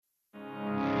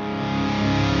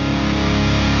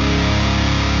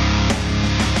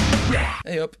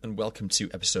welcome to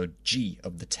episode G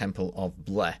of the Temple of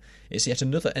Blair. It's yet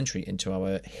another entry into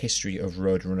our History of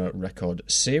Roadrunner record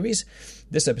series.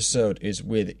 This episode is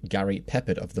with Gary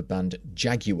Peppard of the band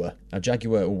Jaguar. Now,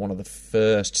 Jaguar were one of the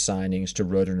first signings to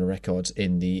Roadrunner Records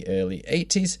in the early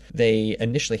 80s. They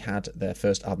initially had their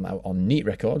first album out on Neat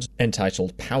Records,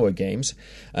 entitled Power Games,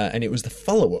 and it was the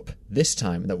follow-up this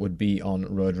time that would be on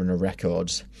Roadrunner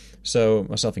Records. So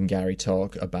myself and Gary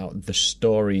talk about the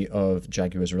story of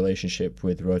Jaguar's relationship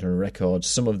with Roadrunner Records,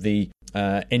 some of the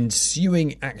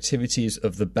ensuing activities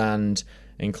of the band,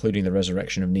 including the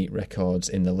resurrection of Neat Records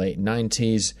in the late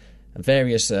 90s,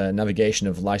 various navigation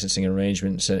of licensing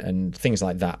arrangements and things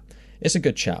like that. It's a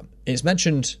good chat. It's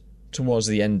mentioned towards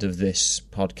the end of this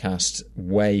podcast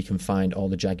where you can find all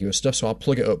the Jaguar stuff, so I'll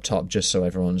plug it up top just so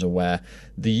everyone's aware.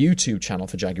 The YouTube channel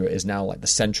for Jaguar is now like the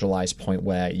centralized point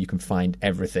where you can find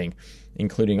everything,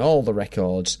 including all the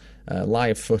records,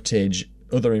 live footage,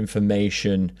 other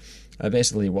information.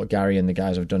 Basically what Gary and the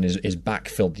guys have done is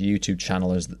backfilled the YouTube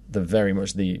channel as the very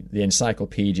much the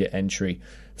encyclopedia entry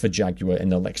for Jaguar in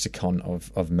the lexicon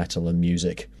of metal and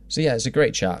music. So yeah, it's a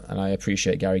great chat, and I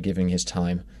appreciate Gary giving his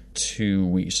time 2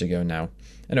 weeks ago now.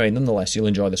 Anyway, nonetheless, you'll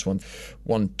enjoy this one.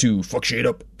 1, 2, fuck shit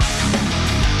up.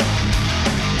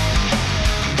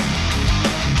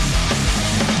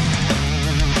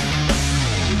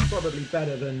 It's probably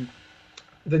better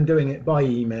than doing it by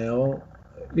email,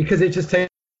 because it just takes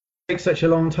such a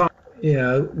long time, you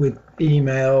know, with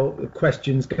email,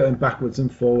 questions going backwards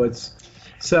and forwards.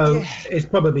 So yeah, it's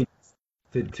probably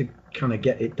to kind of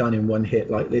get it done in one hit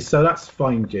like this. So that's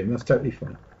fine, Jim. That's totally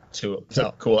fine. So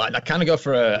cool. I kind of go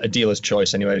for a dealer's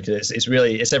choice anyway, because it's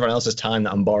everyone else's time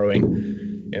that I'm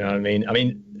borrowing. You know what I mean? I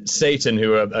mean, Satan,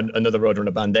 who are another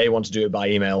Roadrunner band, they want to do it by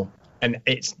email, and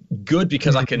it's good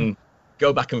because I can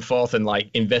go back and forth and like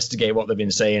investigate what they've been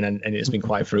saying, and it's been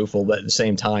quite fruitful. But at the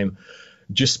same time,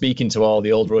 just speaking to all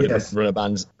the old Roadrunner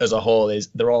bands as a whole,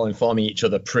 they're all informing each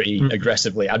other pretty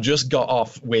aggressively. I just got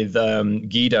off with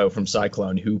Guido from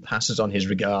Cyclone, who passes on his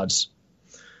regards.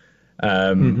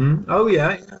 Oh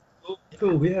yeah.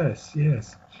 Cool. Yes.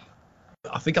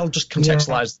 I think I'll just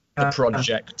contextualize the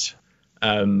project.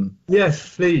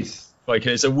 Yes, please.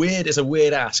 Because it's a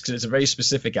weird ask. It's a very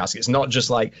specific ask. It's not just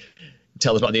like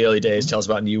tell us about the early days, tell us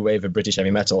about new wave of British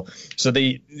heavy metal. So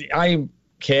I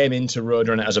came into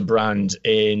Roadrunner as a brand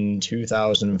in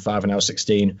 2005 when I was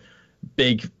 16.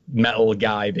 Big metal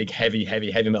guy, big heavy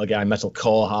metal guy,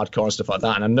 metalcore, hardcore and stuff like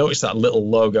that. And I noticed that little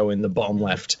logo in the bottom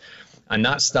left. And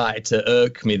that started to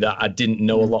irk me that I didn't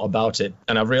know a lot about it.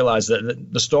 And I realized that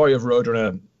the story of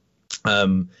Roadrunner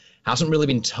hasn't really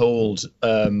been told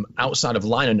outside of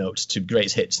liner notes to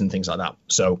greatest hits and things like that.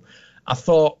 So I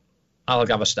thought I'll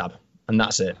have a stab, and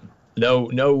that's it. No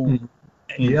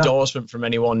endorsement from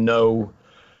anyone, no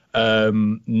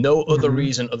other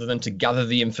reason other than to gather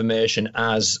the information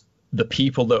as the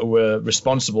people that were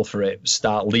responsible for it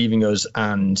start leaving us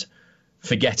and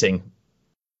forgetting.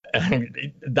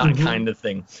 That kind of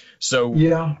thing. So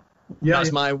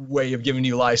that's my way of giving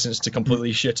you license to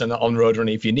completely shit on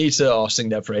Roadrunner if you need to, or sing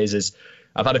their praises.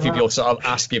 I've had a few people sort of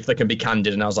ask if they can be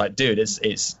candid, and I was like, dude,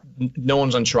 it's no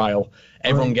one's on trial.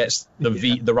 Everyone gets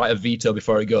the right of veto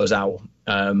before it goes out.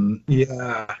 I mean,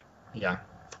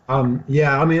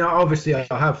 obviously I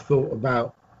have thought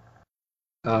about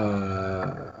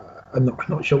I'm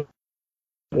not sure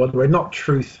what the word, not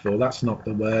truthful, that's not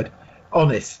the word,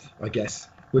 honest, I guess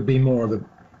would be more of the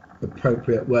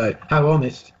appropriate word. How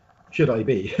honest should I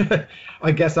be?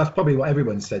 I guess that's probably what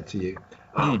everyone said to you.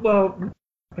 Well,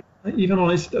 even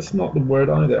honest, that's not the word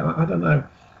either. I don't know.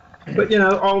 But, you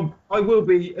know, I will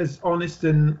be as honest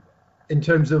in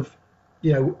terms of,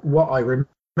 you know, what I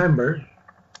remember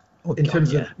in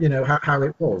terms of, you know, how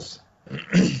it was.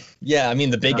 Yeah, I mean,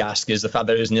 the big ask is the fact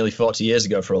that it was nearly 40 years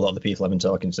ago for a lot of the people I've been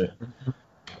talking to.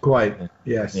 Quite,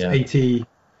 yes. Yeah. 84,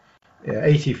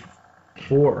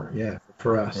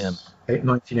 for us. Yeah.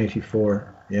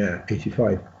 1984,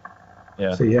 85.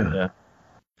 Yeah. So, yeah.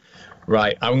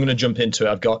 Right, I'm going to jump into it.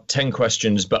 I've got 10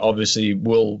 questions, but obviously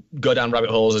we'll go down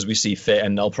rabbit holes as we see fit,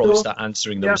 and they'll probably start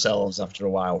answering themselves after a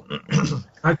while.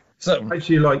 I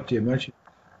actually like Jim.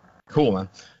 Cool,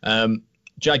 man.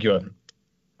 Jaguar.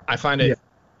 I find it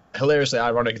hilariously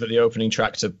ironic that the opening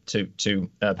track to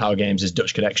Power Games is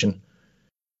Dutch Connection,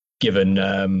 given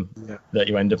that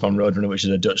you end up on Roadrunner, which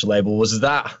is a Dutch label. Was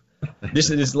that... This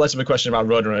is less of a question about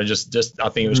Roadrunner. Just I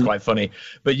think it was quite funny.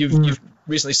 But you've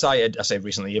recently cited, I say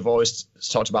recently, you've always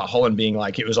talked about Holland being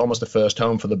like it was almost the first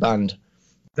home for the band.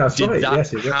 That's right.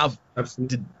 Yes,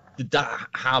 absolutely. Did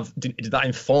that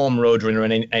inform Roadrunner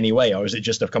in any way, or is it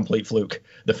just a complete fluke?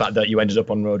 The fact that you ended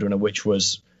up on Roadrunner, which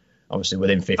was obviously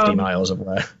within 50 miles of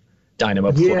where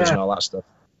Dynamo Pudders and all that stuff.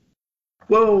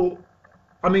 Well,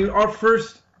 I mean, our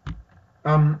first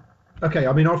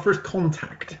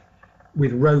contact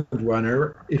with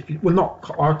Roadrunner,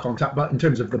 not our contact, but in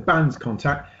terms of the band's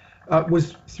contact,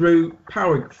 was through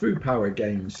Power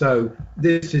Games. So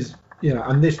this is,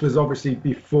 and this was obviously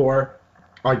before,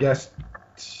 I guess,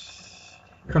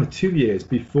 kind of 2 years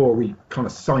before we kind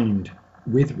of signed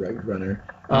with Roadrunner.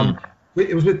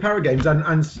 It was with Power Games,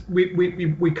 and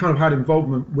we kind of had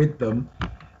involvement with them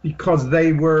because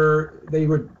they were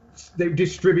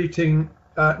distributing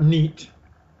Neat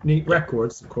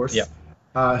Records, of course. Yeah.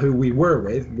 Who we were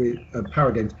with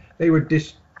Power Games. They were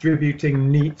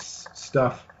distributing Neat's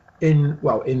stuff in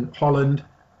Holland.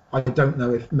 I don't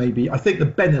know if I think the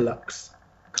Benelux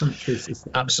countries.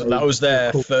 Absolutely, that was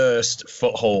their first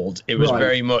foothold. It was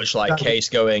very much like Case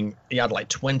going. He had like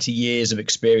 20 years of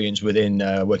experience within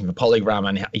working for Polygram,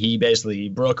 and he basically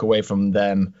broke away from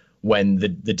them when the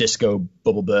disco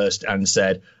bubble burst and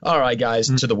said, "All right, guys,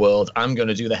 to the world. I'm going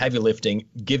to do the heavy lifting.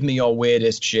 Give me your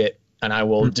weirdest shit, and I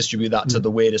will distribute that to the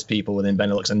weirdest people within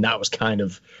Benelux." And that was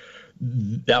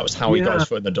how he got his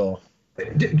foot in the door.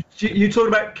 You talking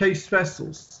about Case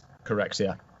Vessels? Correct,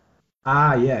 yeah.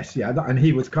 Ah, yes, yeah. And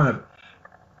he was kind of,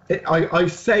 I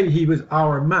say he was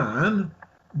our man,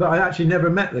 but I actually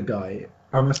never met the guy,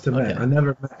 I must admit. I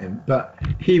never met him, but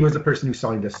he was the person who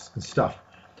signed us and stuff.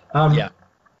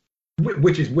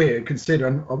 Which is weird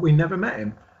considering we never met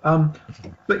him.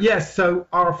 But yes, so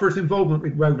our first involvement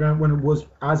with Roadrunner was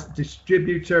as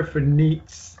distributor for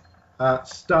Neat's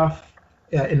stuff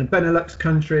in the Benelux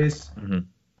countries. And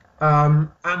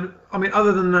I mean,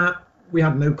 other than that, we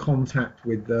had no contact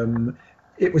with them.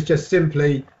 It was just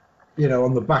simply,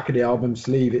 on the back of the album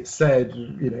sleeve, it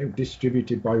said,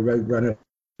 distributed by Roadrunner,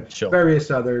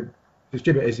 various other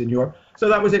distributors in Europe. So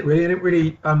that was it really. And it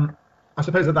really, I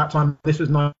suppose at that time, this was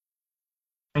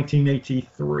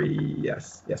 1983.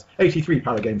 Yes, 83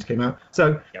 Power Games came out.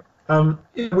 So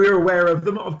we were aware of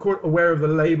them, of course, aware of the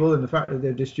label and the fact of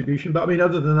their distribution. But I mean,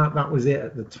 other than that, that was it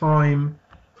at the time.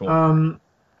 Cool.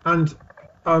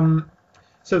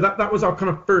 So that was our kind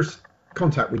of first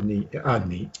contact with Neat.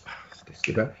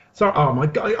 Sorry, oh my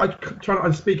God,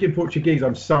 I'm speaking Portuguese.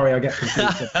 I'm sorry, I get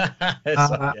confused.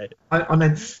 Okay. I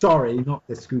meant sorry, not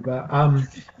Desculpa.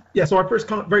 So our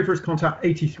very first contact,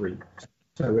 83.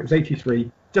 So it was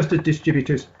 83, just as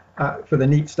distributors for the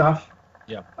Neat stuff.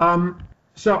 Yeah.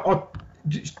 So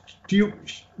do you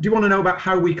want to know about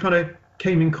how we kind of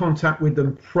came in contact with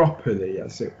them properly,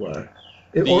 as it were?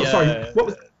 What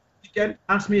was again?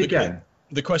 Ask me again.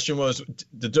 The question was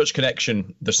the Dutch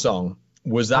Connection, the song.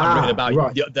 Was that written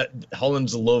about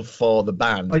Holland's love for the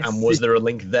band, and was there a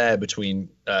link there between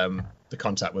the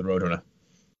contact with Roadrunner,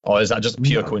 or is that just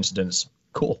pure coincidence?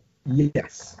 Cool.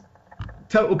 Yes,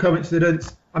 total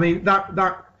coincidence. I mean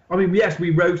yes,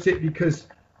 we wrote it because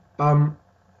Holland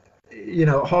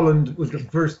was the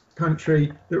first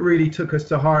country that really took us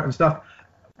to heart and stuff,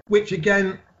 which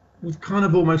again was kind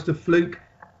of almost a fluke.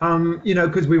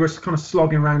 Because we were kind of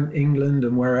slogging around England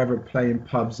and wherever, playing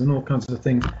pubs and all kinds of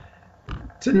things,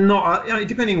 to not,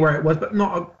 depending where it was, but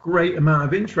not a great amount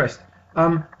of interest.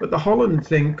 But the Holland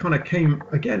thing kind of came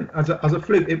again as a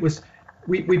fluke. It was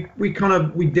we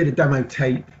did a demo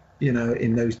tape,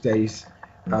 in those days.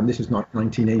 This was not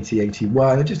 1980,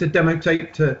 81. Just a demo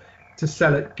tape to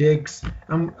sell at gigs,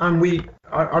 and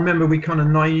I remember we kind of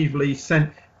naively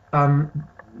sent.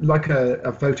 Like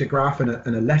a photograph and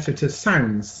a letter to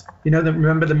Sounds,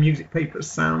 remember the music paper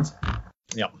Sounds?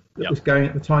 That was going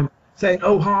at the time, saying,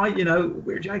 "Oh hi,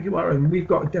 we're Jaguar and we've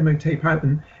got a demo tape out,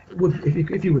 and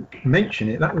if you would mention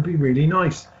it, that would be really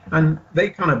nice." And they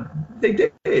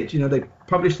did, they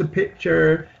published the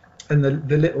picture and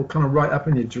the little kind of write up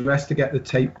in the address to get the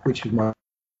tape, which was my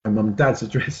mum and dad's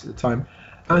address at the time,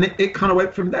 and it kind of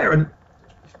went from there. And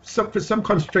for some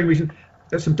kind of strange reason,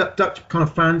 there's some Dutch kind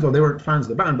of fans, or they weren't fans of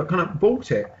the band, but kind of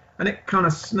bought it, and it kind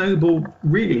of snowballed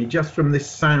really just from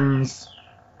this Sounds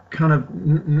kind of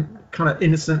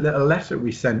innocent little letter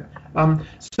we sent.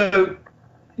 So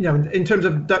in terms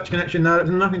of Dutch Connection, no, it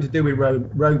had nothing to do with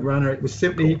Roadrunner. It was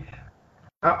simply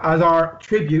as our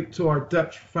tribute to our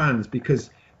Dutch fans, because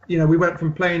we went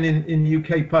from playing in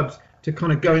UK pubs to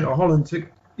kind of going to Holland to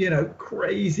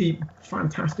crazy,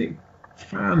 fantastic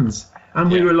fans. And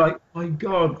we were like, my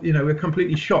God, we're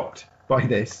completely shocked by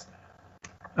this.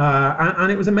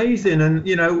 And it was amazing. And,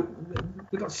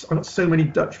 I got so many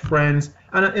Dutch friends.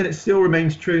 And it still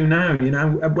remains true now,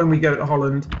 when we go to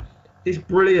Holland. It's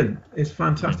brilliant. It's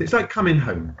fantastic. It's like coming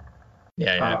home.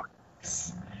 Yeah.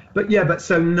 But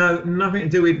so nothing to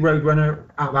do with Roadrunner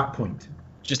at that point.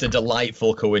 Just a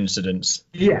delightful coincidence.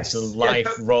 Yes. It's life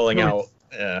rolling out.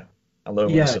 Yeah. I I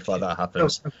love when stuff like that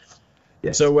happens.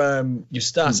 Yes. So you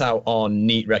start out on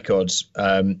Neat Records,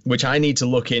 which I need to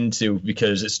look into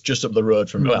because it's just up the road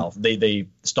from. Well, the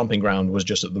stomping ground was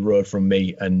just up the road from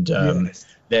me, and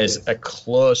there's a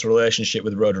close relationship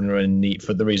with Roadrunner and Neat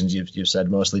for the reasons you've said,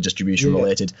 mostly distribution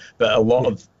related. But a lot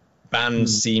of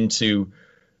bands seem to.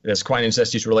 There's quite an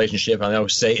incestuous relationship. I know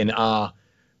Satan are,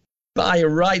 by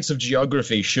rights of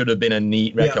geography, should have been a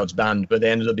Neat Records band, but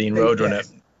they ended up being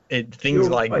Roadrunner. Things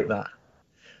like that.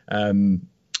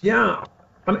 Yeah,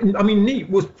 I mean, Neat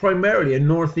was primarily a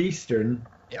northeastern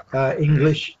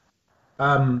English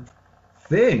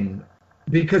thing,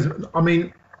 because I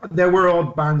mean, there were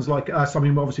odd bands like us. I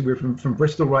mean, obviously we're from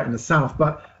Bristol, right in the south,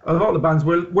 but a lot of the bands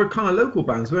were kind of local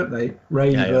bands, weren't they?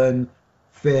 Raven,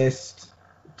 Fist,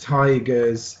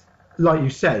 Tigers, like you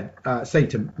said,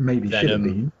 Satan maybe should have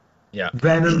been. Yeah,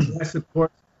 Venom, yes, of course.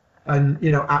 And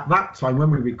you know, at that time when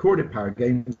we recorded Power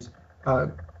Games,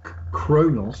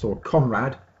 Kronos or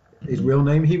Conrad, his real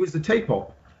name, he was the tape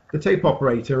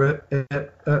operator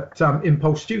at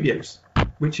Impulse Studios,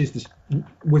 which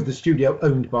was the studio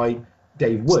owned by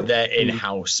Dave Wood. Their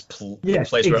in-house place where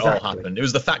it all happened. It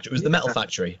was the factory. It was the metal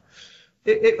factory.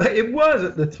 It was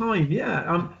at the time,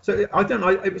 yeah. So I don't know.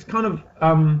 It was kind of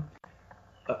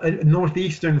a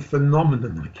northeastern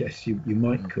phenomenon, I guess you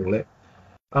might call it.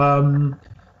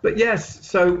 But yes,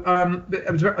 so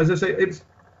as I say,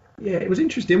 it was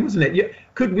interesting, wasn't it? Yeah.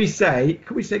 Could we say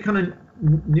kind of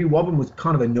New Wobbin was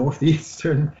kind of a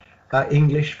northeastern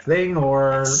English thing,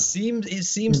 or it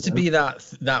seems to be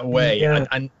that way.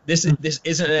 And this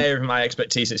isn't an area of my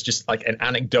expertise. It's just like an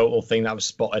anecdotal thing that I've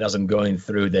spotted as I'm going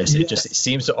through this. It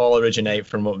seems to all originate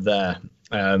from up there.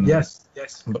 Yes.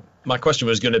 But my question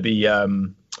was going to be,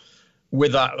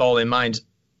 with that all in mind,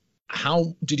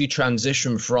 how did you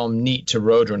transition from Neat to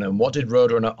Roadrunner, and what did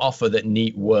Roadrunner offer that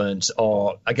Neat weren't?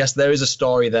 Or I guess there is a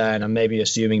story there, and I'm maybe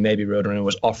assuming Roadrunner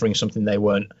was offering something they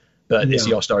weren't, but it's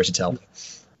your story to tell.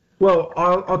 Well,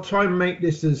 I'll try and make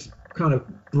this as kind of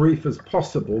brief as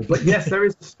possible, but yes, there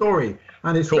is a story,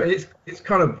 and it's cool. It's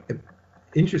kind of an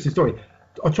interesting story.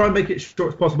 I'll try and make it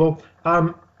short as possible.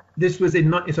 This was in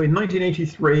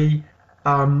 1983.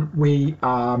 We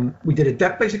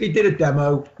basically did a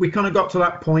demo. We kind of got to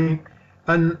that point,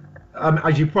 and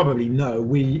as you probably know,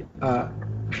 we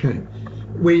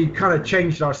we kind of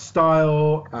changed our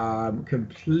style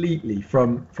completely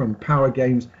from Power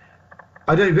Games.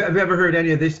 I don't know, have you ever heard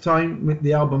any of this time with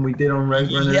the album we did on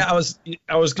Roadrunner? Yeah,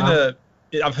 I was gonna.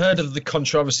 I've heard of the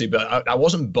controversy, but I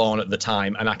wasn't born at the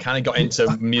time, and I kind of got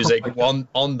into music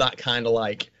on that kind of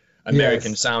like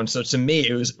American sound. So to me,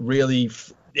 it was really.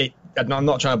 I'm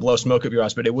not trying to blow smoke up your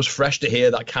ass, but it was fresh to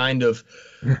hear that kind of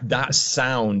that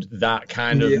sound, that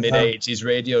kind of mid-80s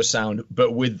radio sound,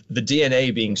 but with the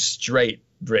DNA being straight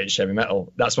British heavy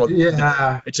metal. That's what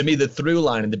to me the through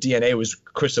line and the DNA was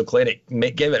crystal clear.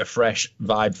 It gave it a fresh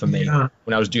vibe for me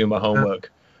when I was doing my homework.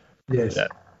 Yes.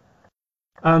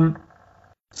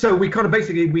 So we kind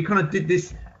of did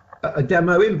this a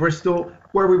demo in Bristol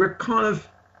where we were kind of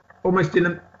almost in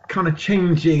a kind of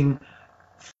changing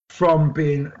from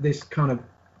being this kind of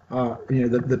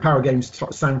the Power Games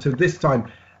sound to this time,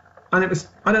 and it was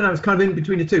it was kind of in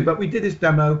between the two. But we did this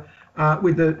demo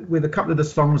with a couple of the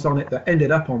songs on it that ended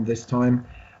up on this time,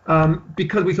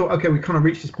 because we thought, okay, we kind of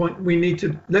reached this point.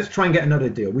 Let's try and get another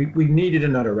deal. We needed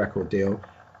another record deal.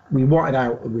 We wanted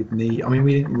out with Neat. I mean,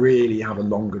 we didn't really have a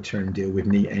longer term deal with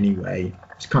Neat anyway.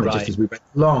 It's kind of just as we went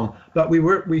along. But we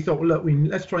thought, well, look,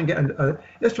 let's try and get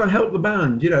let's try and help the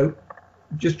band.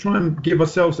 Just try and give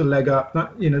ourselves a leg up.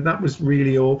 That was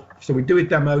really all. So we do a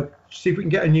demo, see if we can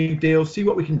get a new deal, see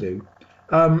what we can do.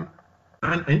 And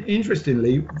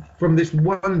interestingly, from this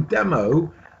one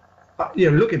demo,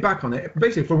 looking back on it,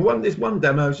 basically from this one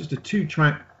demo, it's just a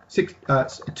two-song,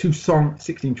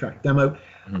 16-track demo.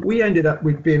 Mm-hmm. We ended up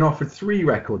with being offered 3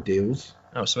 record deals.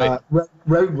 Oh, sweet.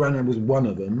 Roadrunner was one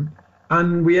of them,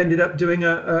 and we ended up doing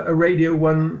a Radio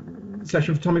 1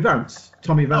 session for Tommy Vance.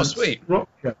 Oh, sweet. Rock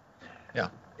show.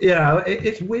 Yeah,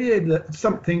 it's weird that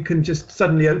something can just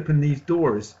suddenly open these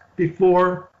doors.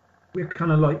 Before, we're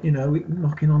kind of like,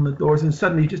 knocking on the doors, and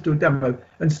suddenly you just do a demo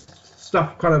and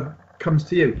stuff kind of comes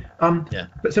to you.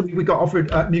 But so we got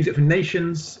offered Music for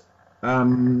Nations.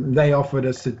 They offered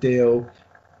us a deal.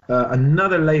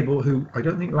 Another label who I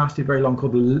don't think lasted very long,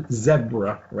 called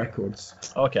Zebra Records.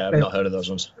 Okay, I've not heard of those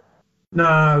ones.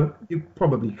 No, you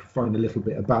probably find a little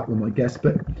bit about them, I guess,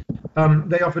 but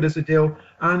they offered us a deal,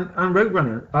 and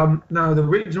Roadrunner. Now,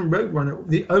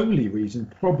 the only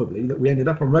reason probably that we ended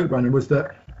up on Roadrunner was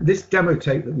that this demo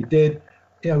tape that we did,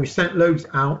 we sent loads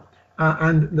out,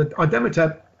 and our demo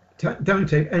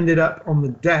tape ended up on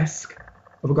the desk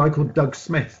of a guy called Doug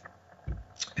Smith,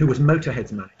 who was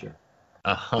Motorhead's manager.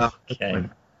 Okay.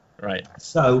 Right.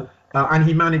 So, and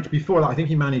he managed before that. I think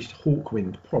he managed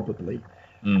Hawkwind, probably.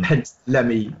 Hence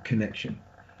Lemmy connection.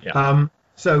 Yeah.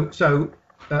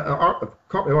 A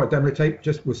copy of our demo tape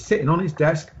just was sitting on his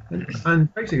desk,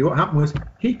 and basically what happened was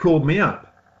he called me up.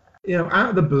 Out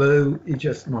of the blue,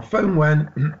 my phone went,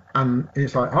 and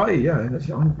it's like, hi, yeah, this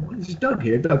is Doug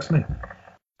here, Doug Smith.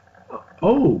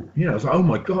 Oh, I was like, oh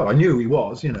my God, I knew who he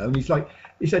was, and he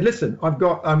said, listen, I've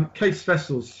got Case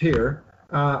Vessels here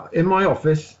in my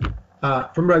office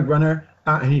from Roadrunner,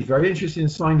 and he's very interested in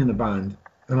signing the band.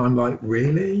 And I'm like,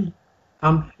 really?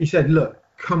 He said, look,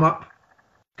 come up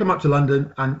to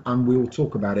London, and we'll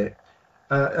talk about it.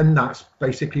 And that's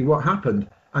basically what happened.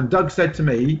 And Doug said to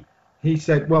me, he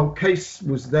said, well, Case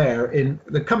was there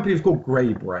the company was called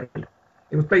Grey Bray.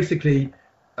 It was basically,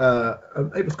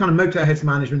 it was kind of Motorhead's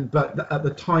management, but at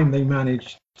the time they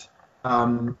managed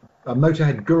a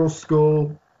Motorhead Girls'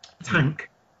 School, Tank,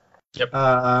 Yep.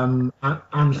 And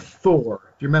Thor.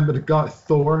 Do you remember the guy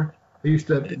Thor who used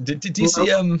to? Did you see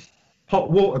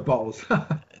hot water bottles?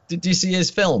 Did you see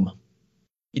his film?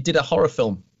 He did a horror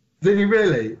film. Did he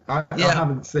really? I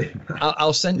haven't seen that.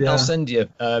 I'll send you.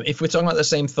 If we're talking about the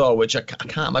same Thor, which I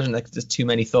can't imagine there's too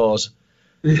many Thors.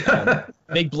 Yeah.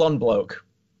 Big blonde bloke.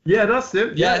 Yeah, that's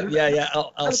it. Yeah.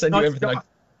 I'll send you everything.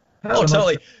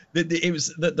 Totally. It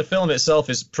was the film itself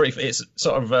is pretty. It's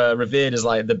sort of revered as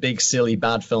like the big silly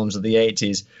bad films of the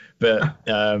 80s. But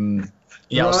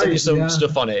I'll send you some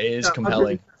stuff on it. It is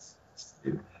compelling.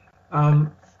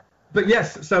 But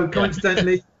yes, so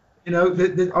coincidentally.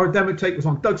 Our demo tape was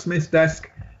on Doug Smith's desk,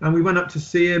 and we went up to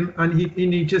see him, and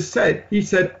he just said,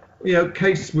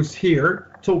 Case was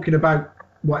here talking about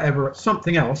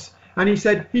something else, and he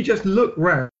said he just looked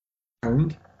round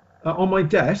on my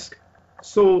desk,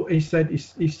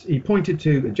 he pointed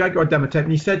to the Jaguar demo tape,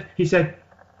 and he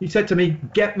said to me,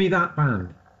 get me that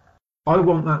band. I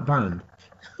want that band.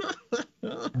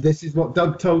 This is what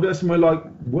Doug told us, and we're like,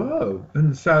 whoa.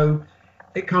 And so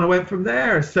it kind of went from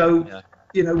there. So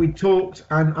we talked,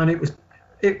 and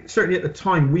it certainly at the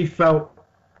time we felt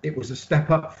it was a step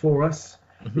up for us,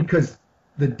 because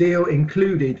the deal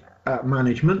included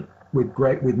management with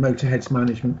Motorhead's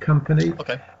management company.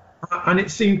 Okay. And it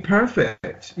seemed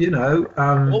perfect,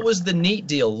 What was the Neat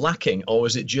deal lacking, or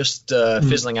was it just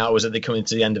fizzling out? Was it they coming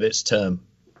to the end of its term?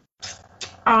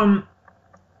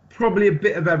 Probably a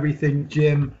bit of everything,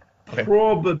 Jim. Okay.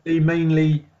 Probably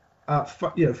mainly,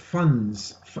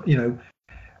 funds.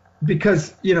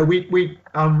 Because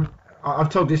I've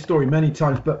told this story many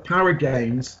times, but Power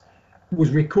Games was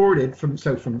recorded from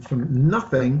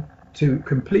nothing to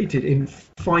completed in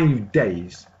 5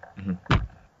 days,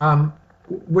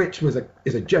 which is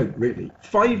a joke, really.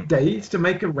 5 days to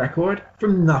make a record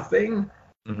from nothing,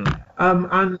 and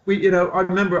I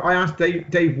remember I asked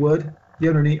Dave Wood, the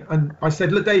owner, and I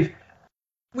said, look, Dave,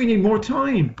 we need more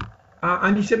time,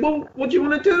 and he said, well, what do you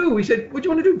want to do? He said, what do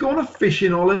you want to do? Go on a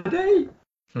fishing holiday?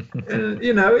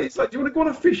 It's like, do you want to go on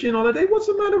a fishing holiday? What's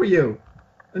the matter with you?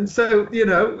 And so,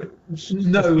 no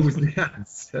was the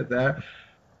answer there.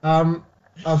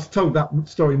 I've told that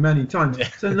story many times.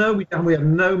 So no, we have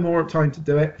no more time to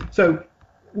do it. So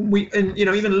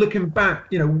even looking back,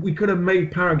 we could have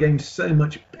made Power Games so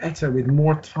much better with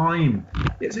more time.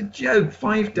 It's a joke.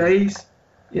 5 days.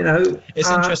 It's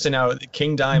interesting how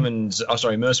King Diamond's,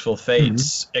 Merciful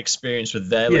Fate's experience with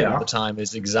their label at the time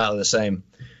is exactly the same.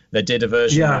 They did a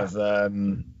version of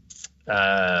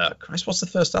Christ, what's the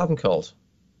first album called?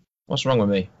 What's wrong with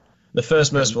me? The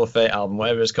first Merciful Fate album,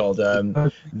 whatever it's called.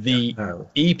 The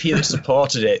EP that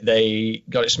supported it, they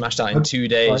got it smashed out in 2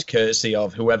 days, courtesy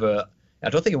of whoever. I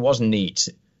don't think it was Neat.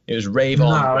 It was Rave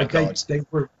On Records. They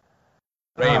were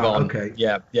Rave On. Okay.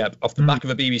 Yeah, off the back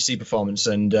of a BBC performance,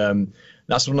 and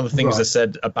that's one of the things they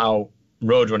said about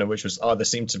Roadrunner, which was, they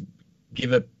seemed to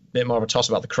give a bit more of a toss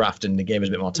about the craft, and they gave us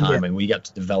a bit more time, and we got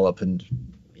to develop, and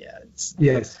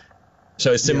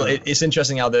so it's similar. It's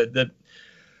interesting how the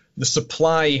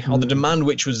supply or the demand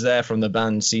which was there from the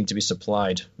band seemed to be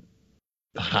supplied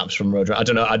perhaps from Roadrunner. I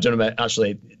don't know.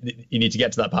 Actually, you need to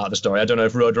get to that part of the story. I don't know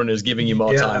if Roadrunner is giving you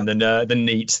more time than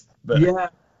Neat.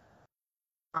 But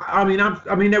I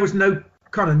mean, there was no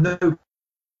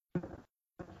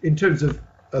in terms of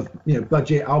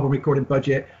budget, album recording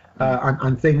budget.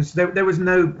 And things. There was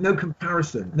no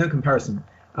comparison.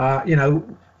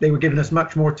 They were giving us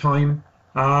much more time.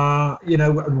 A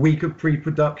week of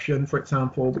pre-production, for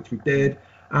example, which we did,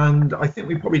 and I think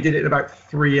we probably did it in about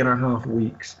 3.5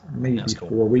 weeks, maybe 4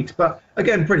 weeks. But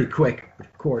again, pretty quick,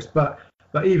 of course. But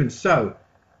even so,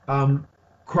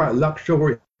 quite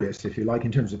luxurious, if you like,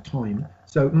 in terms of time.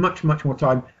 So much more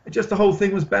time. Just the whole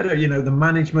thing was better. The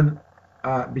management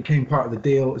became part of the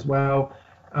deal as well,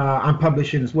 and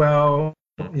publishing as well.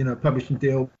 Publishing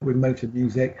deal with Motor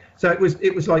Music. So it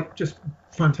was like just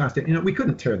fantastic. We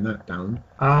couldn't turn that down.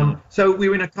 So we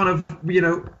were in a kind of,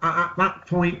 at that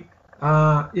point,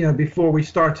 before we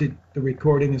started the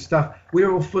recording and stuff, we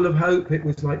were all full of hope. It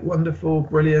was like wonderful,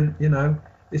 brilliant.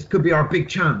 This could be our big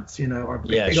chance. Our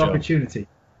big opportunity.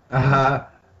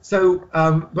 But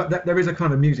there is a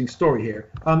kind of amusing story here.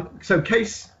 So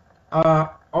Case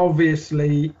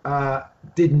obviously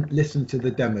didn't listen to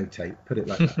the demo tape, put it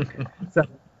like that. Okay.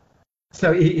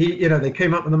 So he they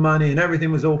came up with the money and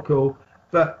everything was all cool,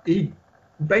 but he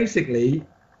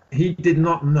did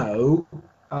not know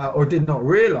or did not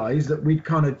realize that we'd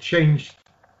kind of changed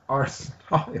our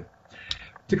style.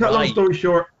 To cut a long story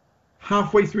short,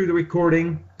 halfway through the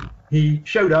recording, he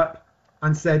showed up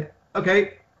and said,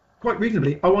 okay, quite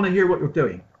reasonably, I want to hear what you're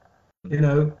doing.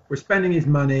 We're spending his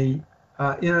money.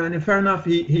 And fair enough,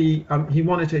 he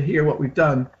wanted to hear what we've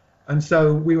done, and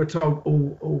so we were told,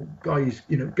 oh guys,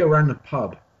 go around the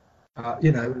pub, So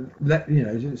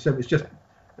it was just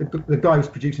the guy who's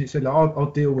producing it said, I'll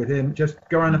deal with him. Just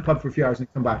go around the pub for a few hours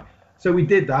and come back. So we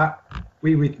did that.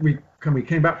 We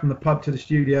came back from the pub to the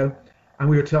studio,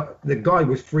 and the guy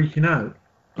was freaking out.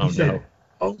 He said,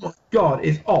 "Oh my God,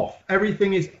 it's off.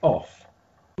 Everything is off."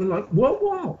 We're like,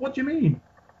 what do you mean?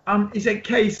 He said,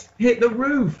 Case hit the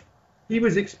roof. He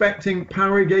was expecting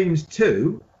Power Games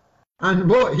 2, and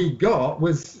what he got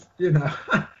was, I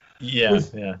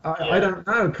don't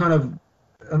know, kind of,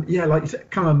 like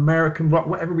kind of American rock,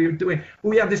 whatever we were doing.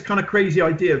 We had this kind of crazy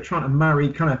idea of trying to marry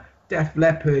kind of Def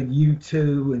Leppard,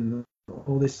 U2, and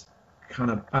all this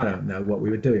kind of, I don't know what we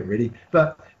were doing really.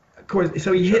 But of course,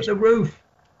 so he hit the roof,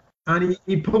 and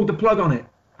he pulled the plug on it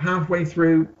halfway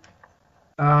through,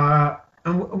 and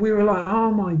we were like,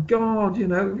 oh my God,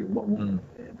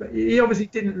 But he obviously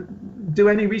didn't do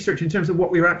any research in terms of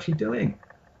what we were actually doing.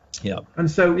 Yeah. And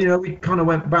so, we kind of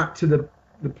went back to the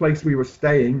place we were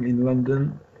staying in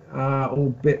London,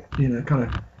 all bit, kind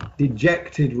of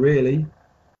dejected, really.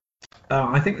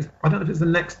 I don't know if it's the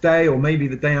next day or maybe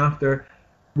the day after,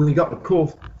 we got a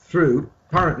call through,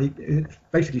 apparently,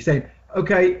 basically saying,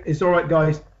 okay, it's all right,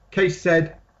 guys. Case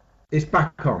said it's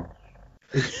back on.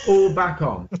 It's all back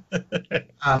on.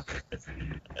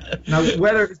 Now,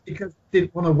 whether it's because they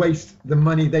didn't want to waste the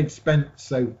money they'd spent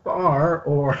so far,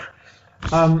 or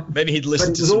maybe he'd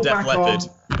listened to some Def Leppard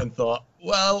and thought,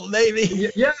 well, maybe.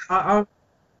 Yeah,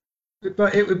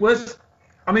 but it was.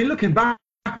 I mean, looking back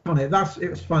on it, it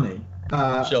was funny.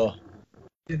 Sure.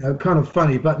 Kind of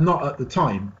funny, but not at the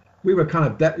time. We were kind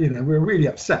of, we were really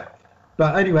upset.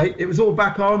 But anyway, it was all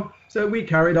back on, so we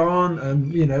carried on,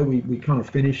 and we kind of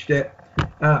finished it.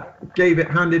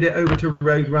 Handed it over to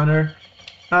Roadrunner,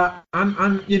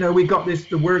 and we got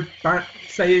the word back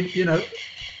saying,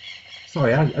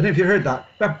 sorry, I don't know if you heard that.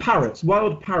 They're parrots,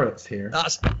 wild parrots here.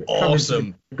 That's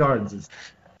awesome. Gardens.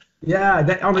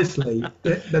 Yeah, honestly,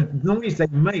 the noise they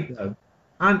make though,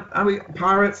 and we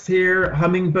parrots here,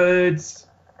 hummingbirds.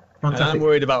 Fantastic. And I'm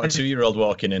worried about a 2-year-old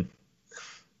walking in.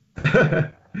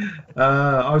 I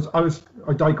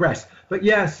digress, but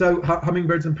yeah, so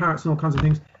hummingbirds and parrots and all kinds of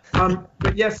things.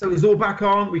 But yes, so it was all back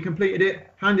on. We completed it,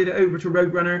 handed it over to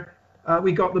Roadrunner.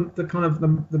 We got the kind of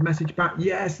the message back.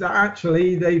 Yes, that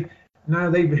actually they've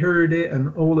heard it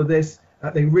and all of this.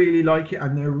 They really like it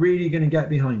and they're really going to get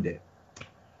behind it.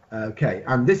 Okay,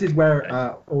 and this is where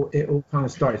it all kind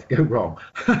of started to go wrong.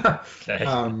 Okay.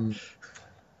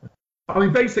 I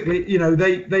mean, basically,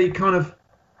 they kind of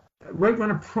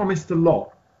Roadrunner promised a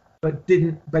lot, but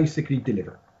didn't basically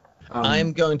deliver.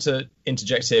 I'm going to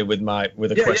interject here with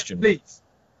a question. Yeah,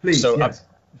 please. So, yes.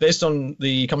 Based on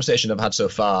the conversation I've had so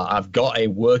far, I've got a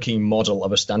working model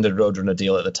of a standard Roadrunner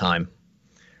deal at the time,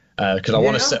 because I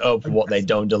want to set up what they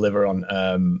don't deliver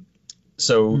on.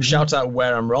 Shout out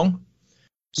where I'm wrong.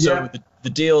 So the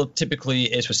deal typically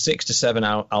is for 6 to 7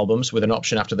 albums with an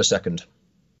option after the second.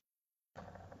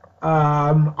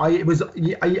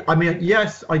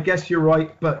 Yes, I guess you're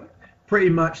right, but pretty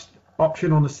much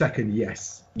option on the second,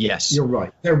 yes. Yes. You're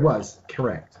right. There was.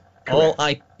 Correct. All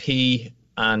IP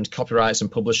and copyrights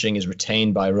and publishing is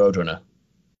retained by Roadrunner.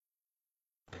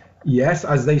 Yes,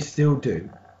 as they still do.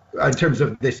 In terms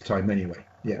of this time, anyway.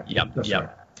 Yeah. Yep. That's right.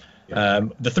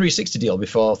 The 360 deal,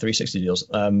 before 360 deals,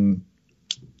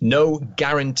 no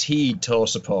guaranteed tour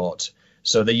support.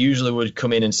 So they usually would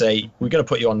come in and say, we're going to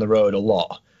put you on the road a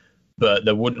lot, but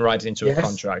they wouldn't write it into a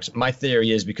contract. My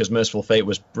theory is because Merciful Fate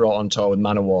was brought on tour with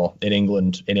Manowar in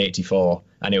England in '84,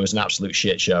 and it was an absolute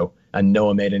shit show, and no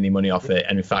one made any money off it,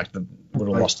 and in fact, they would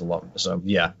have lost a lot. So,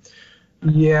 yeah.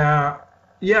 Yeah,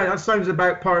 that sounds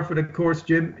about par for the course,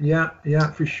 Jim. Yeah,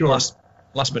 for sure.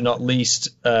 last but not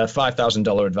least,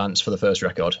 $5,000 advance for the first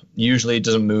record. Usually it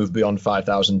doesn't move beyond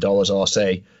 $5,000 or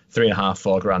say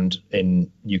 $3,500-4,000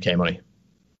 in UK money.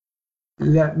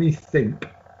 Let me think.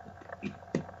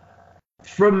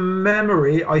 From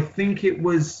memory, I think it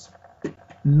was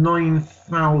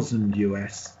 9,000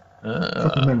 US.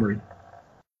 From memory.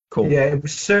 Cool. Yeah, it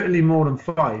was certainly more than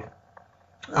 5.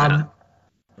 Rock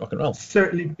and roll.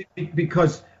 Certainly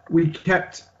because we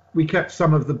kept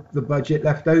some of the budget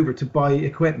left over to buy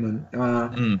equipment.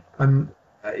 And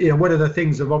one of the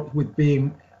things with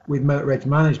Motor Edge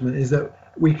management is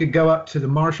that we could go up to the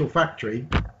Marshall factory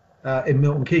in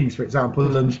Milton Keynes, for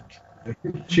example, and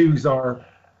choose our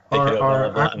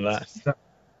at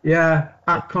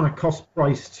kind of cost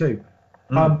price too.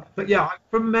 But yeah,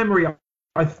 from memory,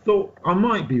 I thought, I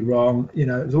might be wrong, it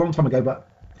was a long time ago, but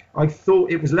I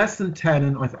thought it was less than 10,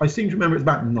 and I seem to remember it was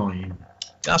about 9.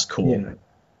 That's cool.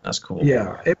 That's cool.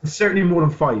 Yeah, it was certainly more than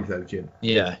 5 though, Jim.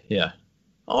 Yeah.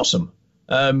 Awesome.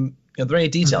 Are there any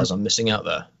details I'm missing out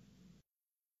there?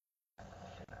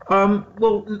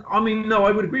 Well, I mean, no,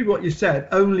 I would agree with what you said,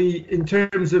 only in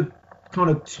terms of kind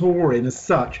of touring as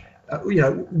such, we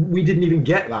didn't even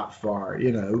get that far,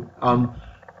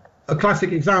 A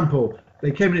classic example,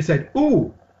 they came in and said,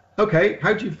 "Ooh, okay,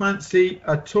 how do you fancy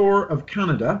a tour of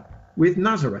Canada with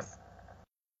Nazareth?"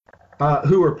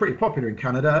 Who are pretty popular in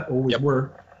Canada, always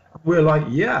were. We're like,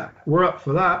 yeah, we're up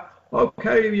for that.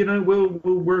 Okay, we'll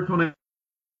work on it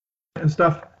and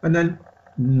stuff. And then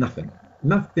nothing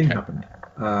happened.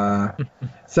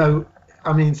 So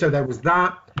there was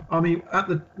that. I mean,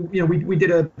 we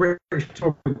did a British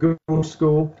tour with Google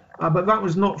School, but that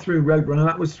was not through Roadrunner.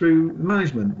 That was through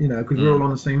management, because we're all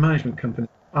on the same management company.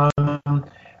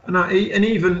 And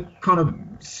even kind of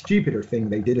stupider thing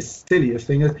they did, a sillier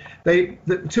thing, is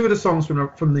two of the songs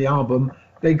from the album,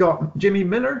 they got Jimmy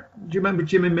Miller. Do you remember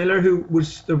Jimmy Miller, who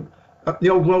was the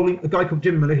guy called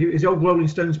Jimmy Miller, who is the old Rolling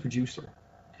Stones producer?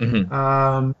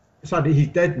 Mm-hmm. Sadly, he's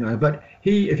dead now. But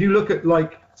if you look at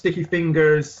like Sticky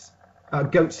Fingers,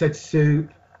 Goat Said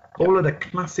Soup, all of the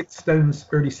classic Stones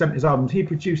early 70s albums, he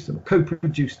produced them,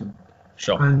 co-produced them.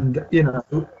 Sure. And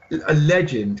a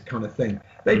legend kind of thing.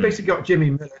 They basically got Jimmy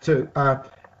Miller to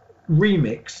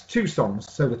remix 2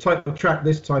 songs, so the title track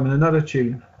this time and another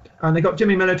tune, and they got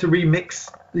Jimmy Miller to remix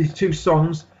these 2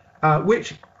 songs,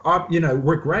 which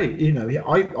were great.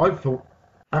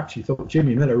 I thought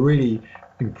Jimmy Miller really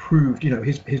improved.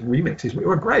 His remixes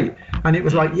were great, and it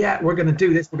was like, yeah, we're going to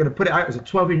do this. We're going to put it out as a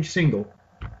 12-inch single.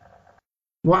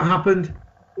 What happened?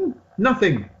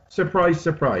 Nothing. Surprise,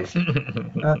 surprise.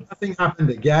 Nothing happened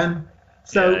again.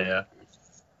 So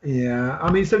yeah.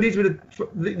 I mean, so these were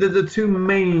the 2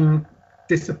 main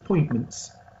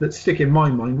disappointments that stick in my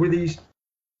mind were these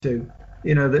 2.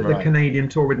 The Canadian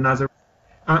tour with Nazareth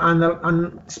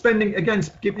and spending again,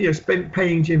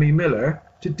 paying Jimmy Miller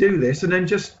to do this and then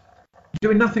just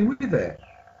doing nothing with it,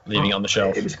 leaving it on the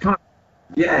shelf. It was kind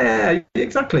of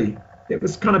exactly. It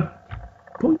was kind of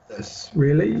pointless,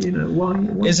 really. Why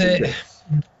is it?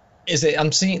 Is it?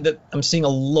 I'm seeing a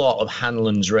lot of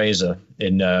Hanlon's razor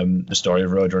in the story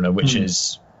of Roadrunner, which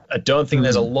is, I don't think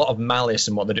there's a lot of malice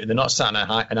in what they do. They're not sat in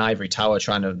an ivory tower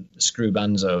trying to screw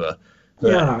bands over.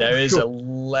 But there is a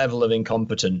level of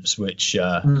incompetence which you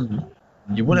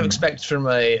wouldn't have expected from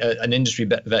an industry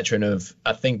veteran of,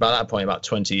 I think by that point, about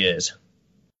 20 years.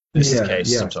 This is the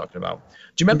case I'm talking about.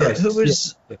 Do you remember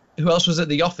who else was at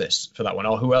the office for that one,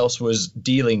 or who else was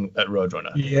dealing at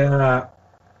Roadrunner? Yeah.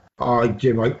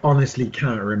 Jim, I honestly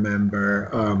can't remember.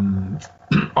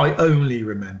 I only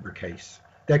remember Case.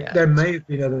 There may have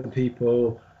been other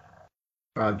people.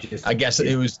 I guess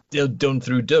it was done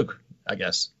through Doug, I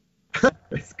guess.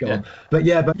 It's gone. But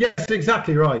yes,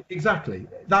 exactly right. Exactly.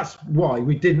 That's why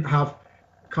we didn't have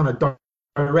kind of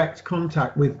direct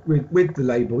contact with the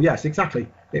label. Yes, exactly.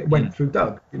 It went through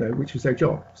Doug, which was their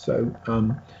job. So,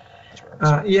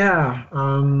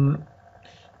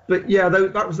 but yeah,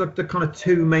 that was the kind of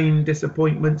 2 main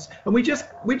disappointments, and we just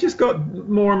got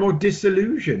more and more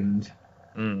disillusioned,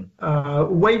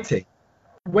 waiting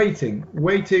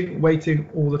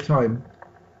all the time,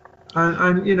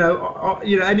 and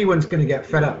anyone's going to get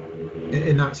fed up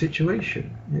in that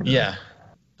situation. Yeah,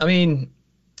 I mean,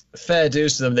 fair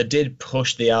dues to them. They did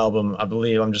push the album. I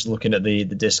believe I'm just looking at the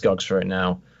Discogs for it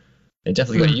now. They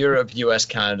definitely got Europe, US,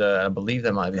 Canada. I believe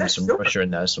there might have been some Russia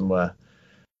in there somewhere.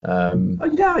 I mean,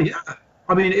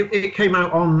 it came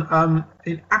out on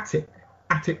in Attic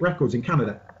Records in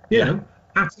Canada.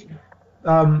 Attic.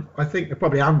 I think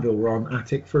probably Anvil were on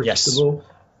Attic first of all.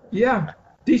 Yeah,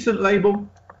 decent label.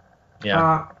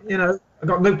 Yeah. I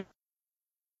got no.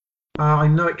 I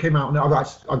know it came out.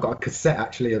 I've got a cassette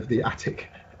actually of the Attic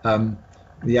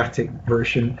the attic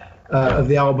version of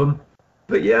the album.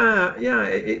 But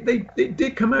it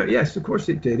did come out. Yes, of course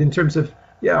it did. In terms of,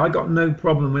 I got no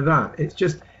problem with that. It's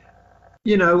just,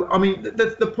 I mean,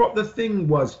 the thing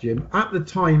was, Jim, at the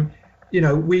time,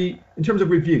 we, in terms of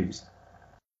reviews,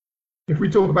 if we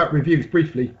talk about reviews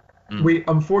briefly, we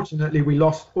unfortunately we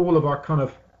lost all of our kind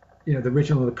of, the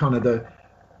original kind of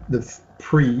the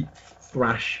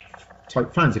pre-thrash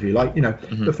type fans, if you like,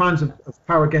 the fans of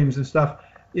Power Games and stuff.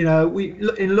 We,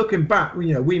 in looking back,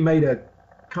 we made a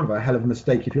kind of a hell of a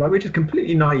mistake, if you like. We're just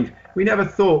completely naive. We never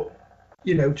thought,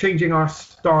 changing our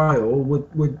style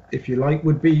would, if you like,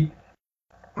 would be,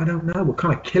 I don't know, would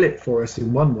kind of kill it for us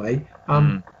in one way.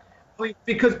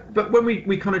 But when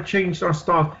we kind of changed our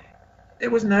style, there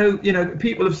was no,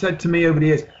 people have said to me over the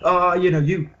years,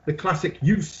 the classic,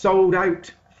 you sold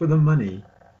out for the money.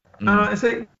 I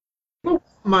say, well,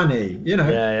 money, you're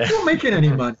not making any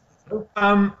money.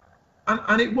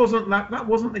 And it wasn't that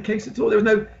wasn't the case at all. There was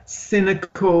no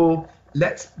cynical,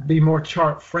 let's be more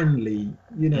chart friendly,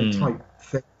 type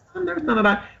thing. And there was none of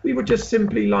that. We were just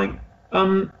simply like,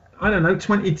 I don't know,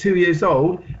 22 years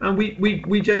old, and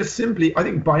we just simply, I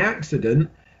think by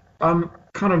accident,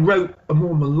 kind of wrote a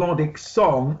more melodic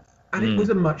song, and it was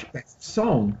a much better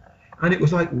song. And it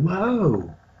was like,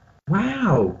 whoa,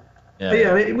 wow.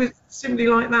 Yeah, it was simply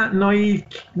like that, naive,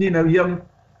 young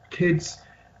kids.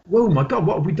 Whoa, my God,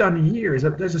 what have we done here?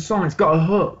 There's a song, it's got a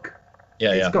hook.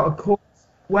 It's got a chorus.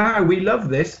 Wow, we love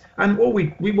this. And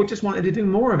we just wanted to do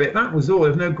more of it. That was all.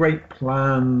 There's no great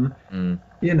plan, You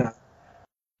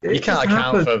can't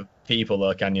account for people,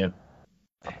 though, can you?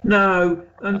 No,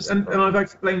 and I've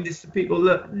explained this to people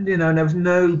that, there was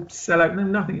no sellout, no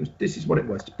nothing. This is what it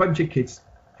was. A bunch of kids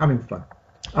having fun.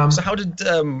 So how did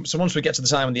so once we get to the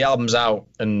time when the album's out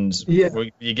and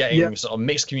you're getting sort of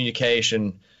mixed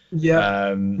communication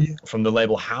from the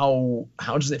label, how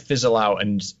does it fizzle out?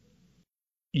 And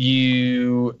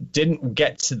you didn't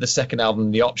get to the second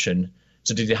album, The Option,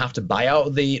 so did you have to buy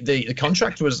out the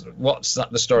contract? What's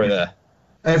the story there?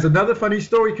 There's another funny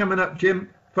story coming up, Jim.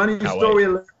 Funny story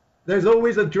alert. There's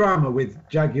always a drama with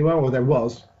Jaguar, or there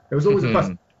was always a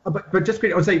fuss. But just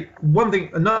quickly, I would say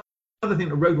another thing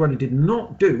that Roadrunner did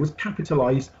not do was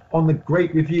capitalise on the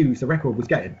great reviews the record was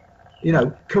getting.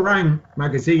 Kerrang!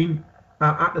 Magazine,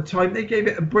 at the time, they gave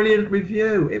it a brilliant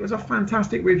review. It was a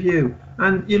fantastic review.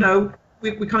 And,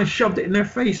 we kind of shoved it in their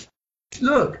face.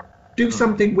 Look, do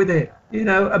something with it,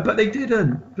 but they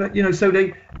didn't. But, so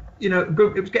they,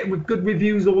 it was getting good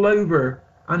reviews all over,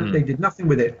 and they did nothing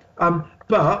with it.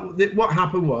 But what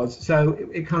happened was, so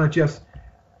it kind of just,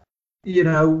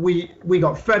 we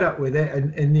got fed up with it,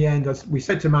 and in the end, we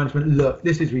said to management, look,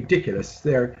 this is ridiculous.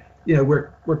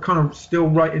 We're kind of still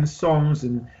writing songs,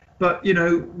 but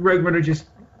Roadrunner just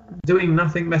doing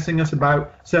nothing, messing us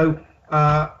about. So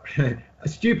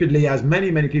stupidly, as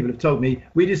many people have told me,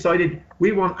 we decided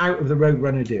we want out of the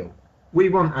Roadrunner deal. We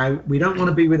want out. We don't want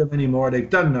to be with them anymore. They've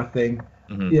done nothing.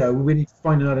 We need to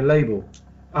find another label.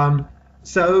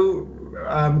 So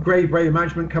Grave Radio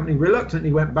Management Company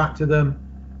reluctantly went back to them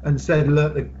and said,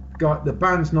 look, the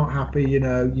band's not happy,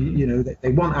 they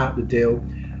want out the deal.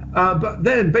 But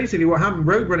then basically what happened,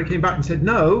 Roadrunner came back and said,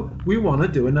 no, we want to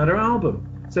do another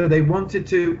album. So they wanted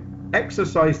to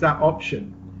exercise that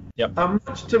option. Yep.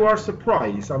 Much to our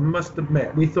surprise, I must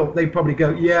admit, we thought they'd probably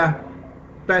go,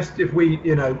 best if we,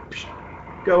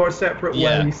 go our separate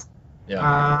ways.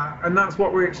 Yeah. And that's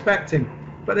what we're expecting.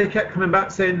 But they kept coming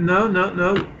back saying, no,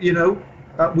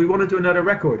 we want to do another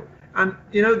record. And,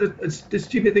 the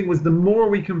stupid thing was, the more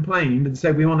we complained and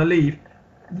said we want to leave,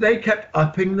 they kept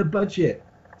upping the budget.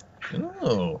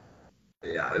 Oh.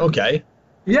 Okay.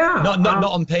 Yeah. Not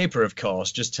on paper, of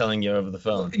course, just telling you over the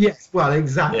phone. Yes, well,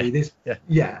 exactly.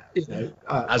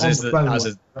 As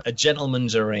is a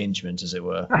gentleman's arrangement, as it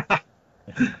were.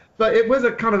 But it was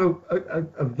a kind of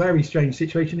a very strange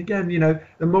situation again.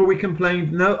 The more we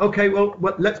complained, no, okay, well,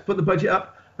 let's put the budget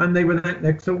up. And they were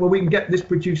like, so, well, we can get this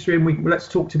producer in. Let's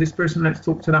talk to this person. Let's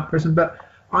talk to that person. But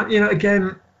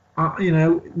again,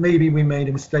 maybe we made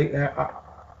a mistake there.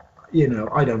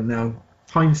 I don't know.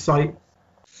 Hindsight.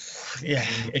 Yeah.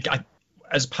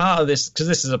 As part of this, because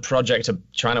this is a project of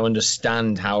trying to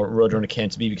understand how Roadrunner came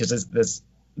to be, because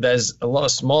there's a lot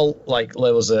of small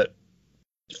labels that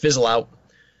fizzle out.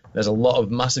 There's a lot of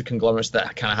massive conglomerates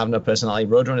that kind of have no personality.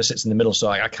 Roadrunner sits in the middle, so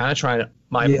I kind of try and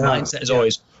my mindset is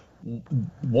always,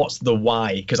 what's the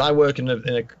why? Because I work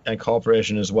in a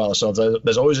corporation as well, so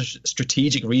there's always a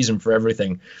strategic reason for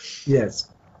everything. Yes.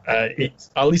 At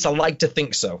least I like to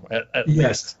think so. At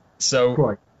least. So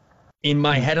quite. In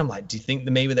my head, I'm like, do you think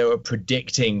that maybe they were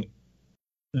predicting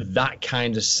that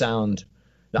kind of sound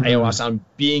that AOR sound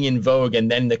being in vogue, and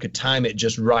then they could time it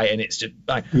just right, and it's just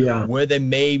like where they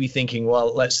may be thinking,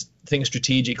 well, let's think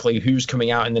strategically who's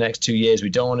coming out in the next 2 years. We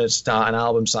don't want to start an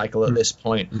album cycle at this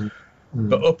point.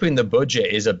 But upping the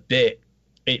budget is a bit,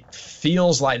 it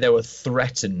feels like they were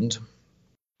threatened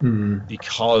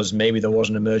because maybe there was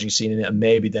an emerging scene in it, and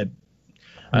maybe they're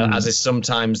as is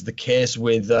sometimes the case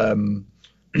with the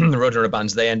Roadrunner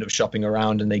bands, they end up shopping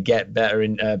around and they get better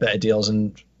deals,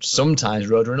 and sometimes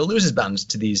Roadrunner loses bands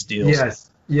to these deals.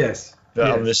 Yes.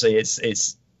 But obviously,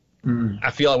 it's.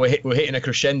 I feel like we're hitting a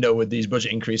crescendo with these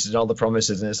budget increases and all the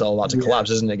promises, and it's all about to collapse,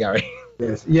 isn't it, Gary?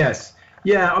 Yes.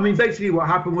 Yeah. I mean, basically, what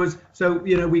happened was, so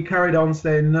we carried on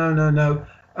saying no,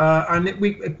 and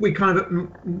we kind of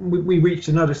we reached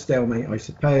another stalemate, I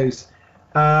suppose,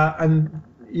 and.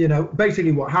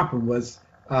 Basically what happened was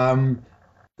we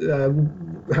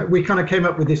kind of came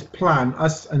up with this plan,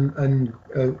 us and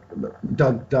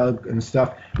Doug and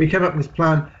stuff. We came up with this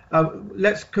plan.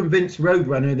 Let's convince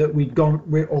Roadrunner that we'd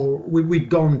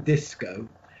gone disco.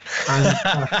 And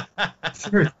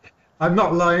seriously, I'm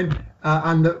not lying.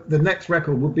 And the next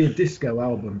record would be a disco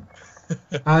album.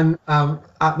 And at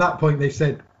that point they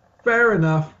said, "Fair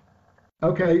enough,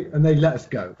 okay," and they let us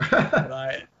go.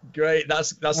 Right, great.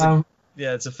 That's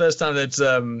yeah, it's the first time that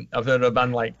I've heard of a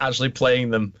band like actually playing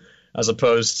them, as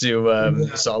opposed to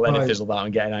sort of letting it fizzle out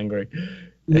and getting angry.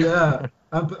 Yeah,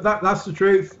 but that's the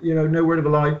truth. No word of a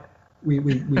lie. We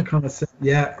kind of said,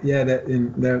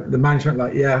 the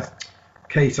management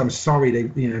Case, I'm sorry,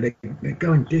 they're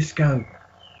going disco,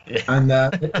 and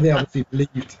they obviously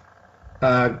believed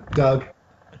Doug,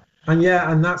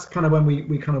 and that's kind of when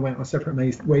we kind of went our separate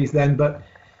ways then, but.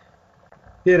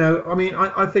 I mean,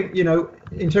 I think,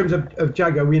 in terms of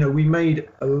Jaguar, we made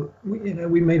a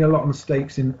lot of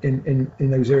mistakes in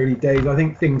those early days. I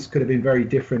think things could have been very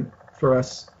different for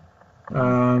us.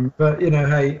 But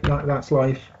hey, that's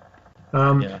life.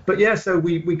 But so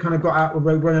we kind of got out of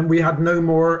Roadrunner, and we had no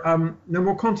more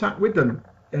contact with them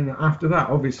after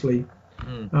that, obviously.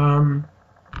 And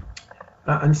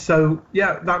so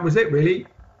that was it really.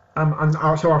 And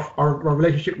so our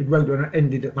relationship with Roadrunner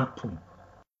ended at that point.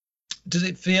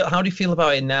 How do you feel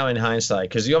about it now in hindsight?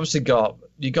 Because you obviously got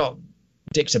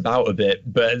dicked about a bit,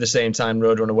 but at the same time,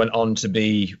 Roadrunner went on to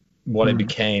be what it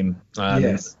became.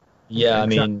 Yes. Yeah,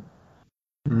 exactly. I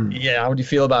mean, how do you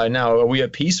feel about it now? Are we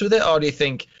at peace with it, or do you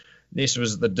think this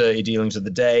was the dirty dealings of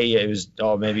the day?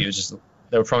 Or maybe it was just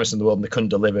they were promising the world and they couldn't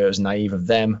deliver. It was naive of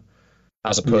them,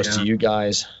 as opposed to you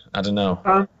guys. I don't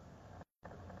know.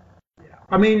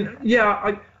 I mean,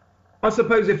 I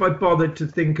suppose if I bothered to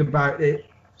think about it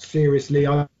seriously,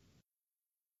 I'm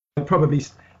probably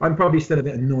still a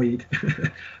bit annoyed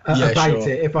about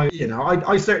it. If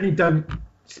I certainly don't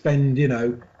spend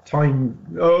time.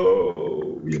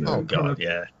 Oh God,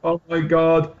 oh my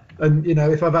God, and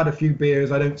if I've had a few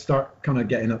beers, I don't start kind of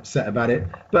getting upset about it.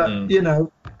 But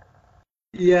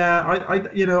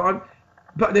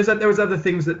but there was other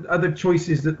things other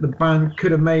choices that the band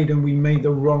could have made, and we made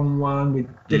the wrong one with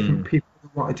different people.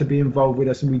 Wanted to be involved with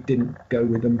us, and we didn't go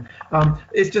with them.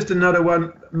 It's just another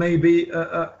one, maybe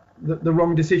the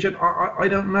wrong decision. I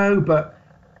don't know, but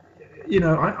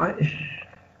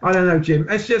I don't know, Jim.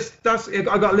 It's just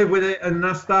I got to live with it, and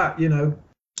that's that.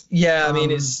 Yeah, I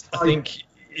mean, I think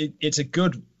it's a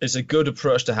good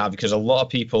approach to have, because a lot of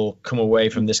people come away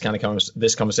from this kind of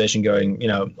this conversation going,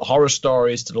 horror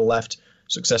stories to the left,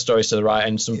 success stories to the right,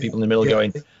 and some people in the middle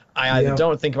going. I either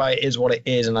don't think about it is what it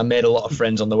is, and I made a lot of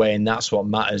friends on the way, and that's what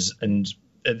matters. And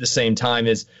at the same time,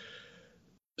 is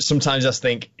sometimes I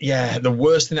think, the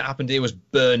worst thing that happened here was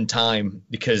burn time,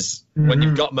 because when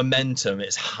you've got momentum,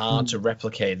 it's hard to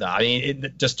replicate that. I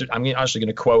mean, I'm actually going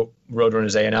to quote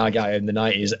Roadrunner's A&R guy in the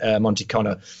 90s, Monty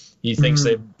Connor. He thinks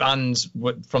that bands,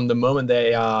 from the moment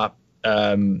they are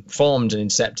formed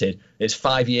and incepted, it's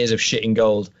 5 years of shitting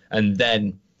gold, and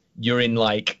then you're in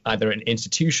like either an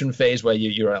institution phase where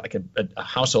you're like a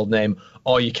household name,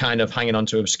 or you're kind of hanging on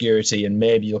to obscurity and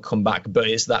maybe you'll come back, but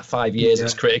it's that 5 years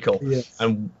that's critical.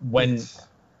 And when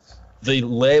the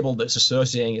label that's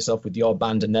associating itself with your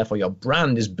band and therefore your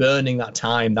brand is burning that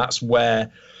time, that's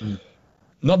where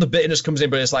not the bitterness comes in,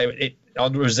 but it's like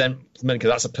resentment, because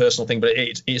that's a personal thing, but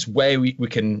it's where we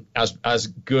can, as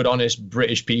good honest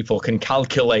British people, can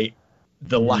calculate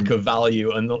the lack of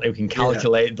value, and we can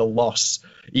calculate the loss,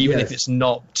 even if it's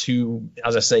not too,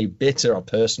 as I say, bitter or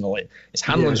personal. It's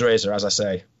Hanlon's razor, as I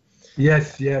say.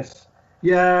 Yes.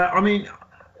 Yeah, I mean,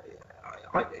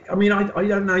 I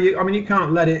don't know. You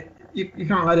can't let it. You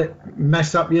can't let it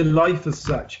mess up your life as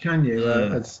such, can you?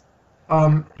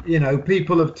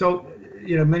 People have told.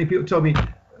 Many people told me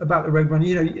about the Roadrunner.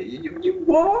 You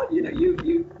what?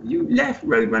 You left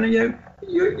Roadrunner.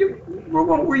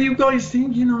 What were you guys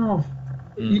thinking of?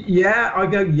 Yeah, I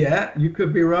go, yeah, you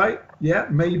could be right. Yeah,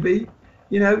 maybe.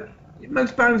 You know,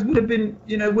 most bands would have been,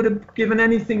 would have given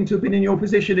anything to have been in your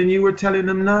position, and you were telling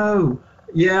them no.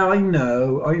 Yeah, I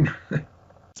know. I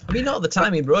mean, not at the time. I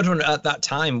mean, Roadrunner at that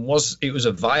time was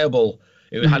a viable.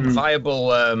 It had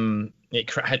viable.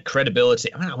 Had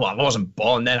credibility. I mean, well, I wasn't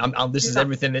born then. This is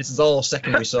everything. This is all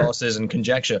secondary sources and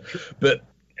conjecture. But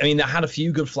I mean, they had a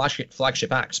few good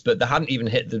flagship acts, but they hadn't even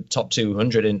hit the top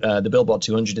 200 in the Billboard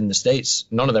 200 in the States.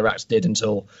 None of their acts did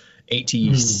until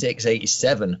 86,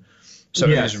 87. So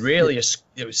it was really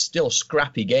it was still a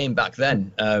scrappy game back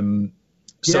then.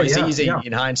 So it's easy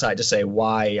in hindsight to say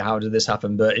how did this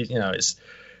happen? But it's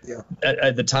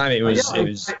at the time it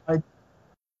was.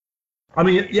 I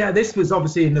mean, this was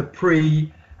obviously in the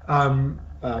pre-Slipknot,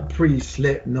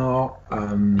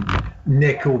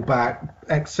 Nickelback,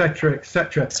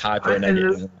 etc. Type of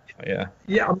negative. Yeah.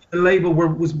 I mean, the label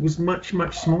was much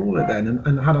smaller then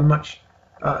and had a much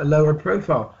lower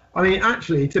profile. I mean,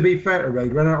 actually, to be fair to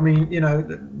Roadrunner, I mean,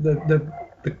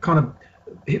 the kind of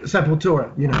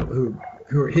Sepultura,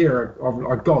 who are here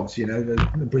are gods,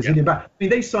 the Brazilian band. I mean,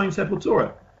 they signed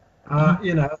Sepultura.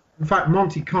 In fact,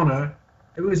 Monty Connor.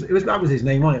 That was his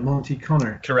name, wasn't it? Monty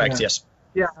Connor. Correct. Yes.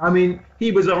 Yeah, I mean,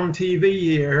 he was on TV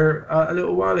here a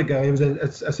little while ago. It was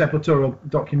a Sepultura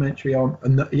documentary on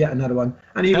yet another one,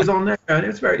 and he was on there, and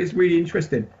it's really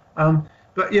interesting. But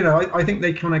I think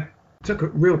they kind of took a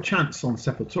real chance on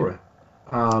Sepultura.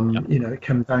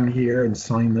 Come down here and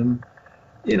sign them.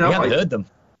 You hadn't heard them.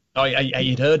 Oh,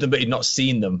 you'd heard them, but you'd not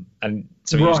seen them, and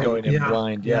so he was going in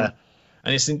blind. Yeah.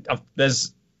 And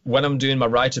when I'm doing my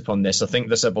write-up on this, I think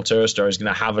the Sepultura story is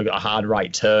going to have a hard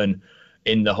right turn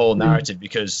in the whole narrative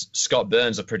because Scott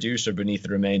Burns, a producer Beneath the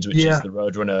Remains, which is the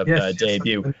Roadrunner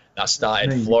debut, that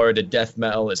started Florida death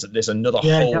metal. There's another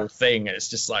whole thing. It's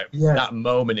just like that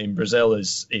moment in Brazil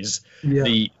is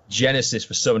the genesis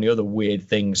for so many other weird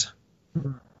things.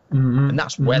 And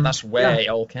that's where it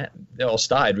all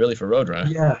started really for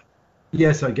Roadrunner. Yeah.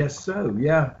 Yes, I guess so.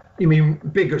 Yeah. You mean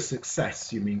bigger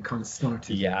success? You mean kind of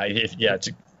started? Yeah.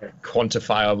 To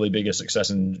quantifiably bigger success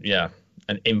and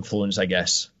an influence, I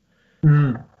guess.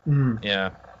 Yeah.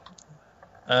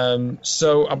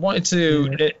 So I wanted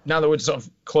to now that we're sort of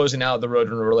closing out the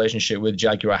Roadrunner relationship with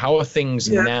Jaguar, how are things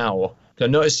now? Because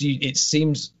I noticed it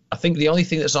seems I think the only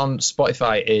thing that's on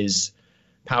Spotify is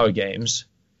Power Games.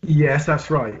 Yes, that's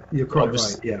right. You're quite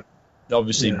right. Yeah.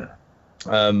 Obviously. Yeah.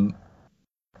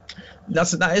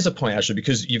 That is a point actually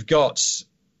because you've got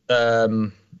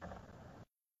the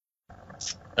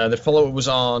follow-up was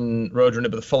on Roadrunner,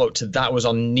 but the follow-up to that was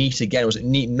on Neat again. Was it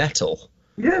Neat Metal?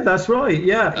 Yeah, that's right.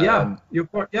 Yeah. You're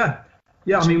quite. Yeah.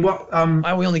 I mean, what?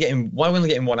 Why are we only getting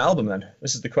one album then?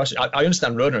 This is the question. I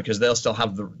understand Roadrunner because they'll still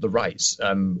have the rights.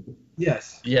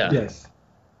 Yes. Yeah. Yes.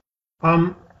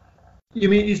 You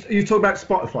mean you talk about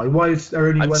Spotify? Why is there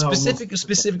only one album?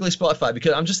 Specifically Spotify,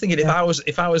 because I'm just thinking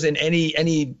if I was in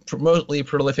any remotely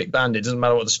prolific band, it doesn't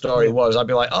matter what the story was, I'd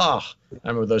be like, I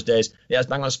remember those days. Yeah, it's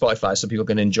bang on Spotify so people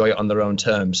can enjoy it on their own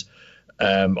terms.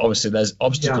 Obviously, there's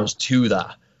obstacles to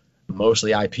that,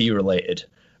 mostly IP related.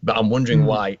 But I'm wondering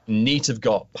why Neat have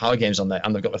got Power Games on there,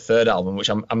 and they've got the third album, which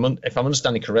if I'm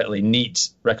understanding correctly, Neat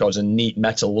Records and Neat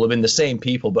Metal will have been the same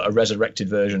people, but a resurrected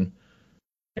version.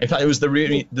 In fact, it was the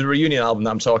reunion album that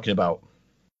I'm talking about.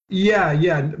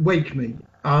 Yeah, Wake Me.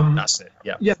 That's it.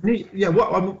 Yeah.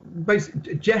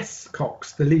 Basically, Jess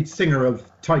Cox, the lead singer of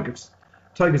Tigers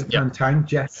of Pantown.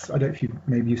 Jess, I don't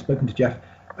know if you've spoken to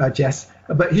Jess,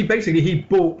 but he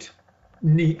bought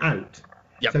Neat out.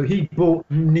 Yep. So he bought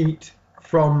Neat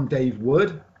from Dave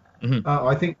Wood.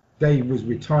 I think Dave was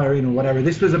retiring or whatever.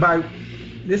 This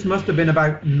must have been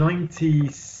about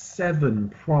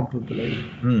 97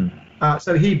 probably.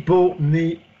 So he bought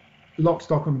Neat, lock,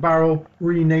 stock and barrel,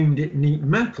 renamed it Neat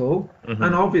Metal,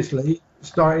 and obviously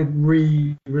started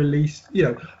re-release.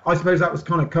 I suppose that was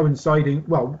kind of coinciding.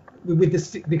 Well, with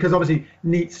this because obviously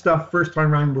Neat stuff first time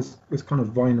round was kind of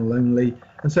vinyl only,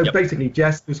 and so basically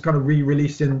Jess was kind of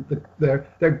re-releasing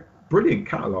their brilliant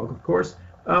catalogue, of course,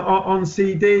 on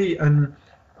CD, and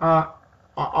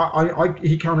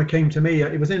he kind of came to me.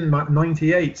 It was in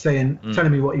 '98,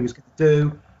 telling me what he was going to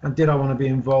do. And did I want to be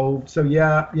involved? So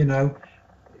gave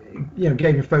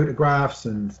me photographs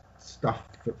and stuff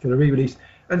for the re-release.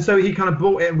 And so he kind of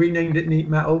bought it and renamed it Neat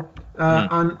Metal,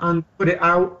 and put it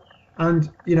out. And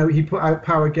he put out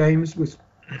Power Games.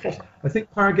 I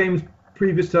think Power Games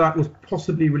previous to that was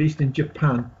possibly released in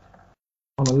Japan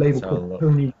on a label called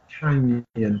Pony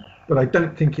Canyon, but I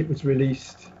don't think it was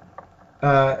released.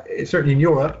 Certainly in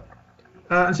Europe.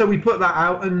 And so we put that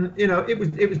out, and it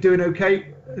was doing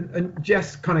okay. and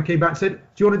Jess kind of came back and said,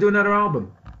 "Do you want to do another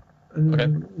album?" And Okay.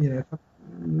 you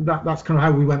know, that's kind of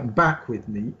how we went back with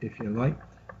Neat, if you like,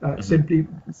 simply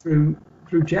through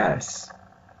Jess.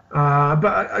 But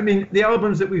I mean, the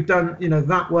albums that we've done, you know,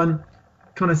 that one,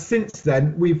 kind of since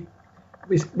then,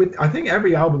 I think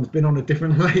every album's been on a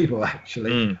different label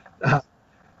actually.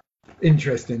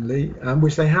 Interestingly,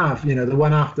 which they have. You know, the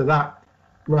one after that,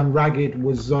 Run Ragged,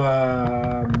 was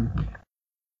on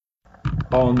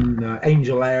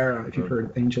Angel Air. If you've heard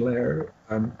of Angel Air,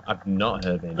 I've not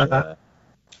heard of Angel Air.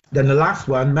 Then the last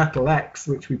one, Metal X,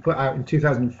 which we put out in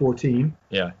 2014,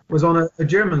 was on a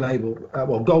German label,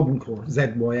 Golden Core,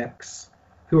 ZYX,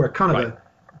 who are kind of a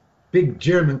big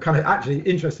German, kind of, actually,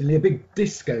 interestingly, a big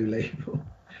disco label,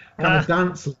 kind of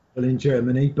dance label in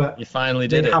Germany. But you finally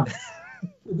did it.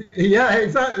 Yeah,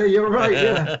 exactly. You're right.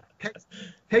 Yeah.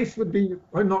 Case would be,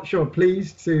 I'm not sure,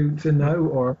 pleased to know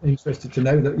or interested to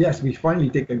know that, yes, we finally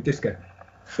did go disco.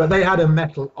 But they had a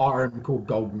metal arm called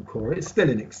Golden Core. It's still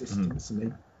in existence, and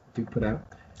they do put out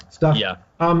stuff. Yeah.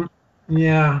 But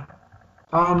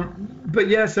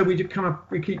yeah, so we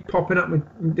keep popping up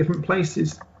with different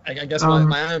places. I guess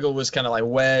my angle was kind of like,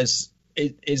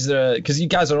 is there, because you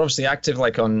guys are obviously active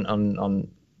like on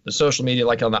the social media,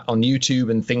 like on YouTube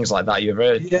and things like that.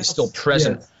 You're still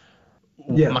present. Yes.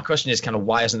 Yeah. My question is kind of,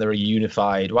 why isn't there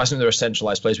a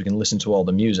centralized place we can listen to all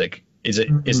the music? Is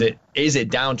it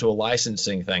down to a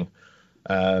licensing thing?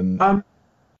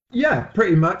 Yeah,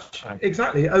 pretty much.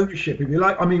 Exactly. Ownership, if you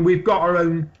like. I mean, we've got our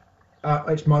own,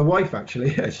 it's my wife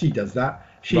actually, she does that.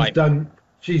 We kind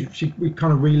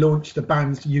of relaunched the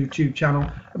band's YouTube channel,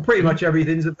 and pretty much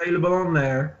everything's available on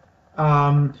there.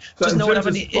 Does no one have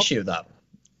any issue with that?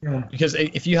 Yeah. Because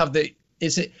if you have the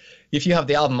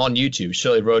album on YouTube,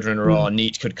 surely Roadrunner or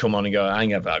Neat could come on and go,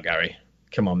 hang about, Gary.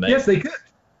 Come on, mate. Yes, they could.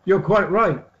 You're quite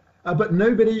right. But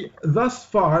thus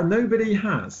far, nobody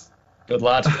has. Good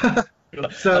lad.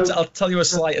 So I'll tell you a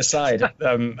slight aside.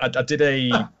 I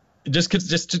did just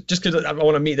because I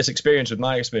want to meet this experience with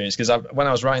my experience, because when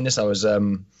I was writing this, I got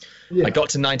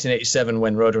to 1987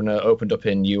 when Roadrunner opened up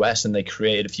in US, and they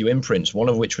created a few imprints, one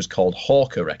of which was called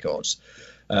Hawker Records.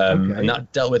 And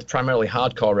that dealt with primarily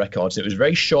hardcore records. It was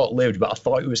very short-lived, but I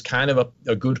thought it was kind of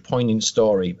a good, poignant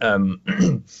story.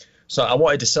 So I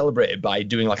wanted to celebrate it by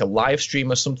doing like a live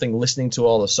stream or something, listening to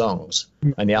all the songs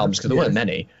and the albums, because there weren't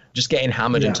many, just getting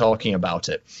hammered and talking about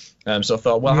it. So I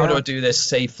thought, how do I do this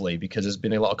safely? Because there's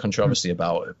been a lot of controversy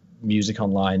about music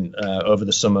online over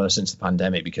the summer since the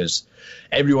pandemic, because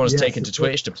everyone's taken to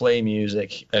Twitch to play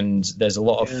music, and there's a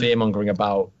lot of fear-mongering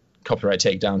about copyright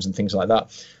takedowns and things like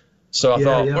that. So I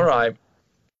thought, all right,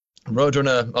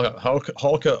 Roadrunner,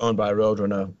 Hawker owned by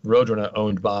Roadrunner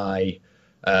owned by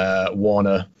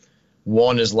Warner,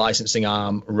 Warner's licensing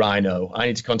arm, Rhino. I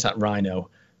need to contact Rhino,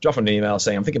 drop an email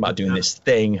saying, I'm thinking about doing this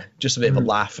thing, just a bit of a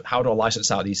laugh. How do I license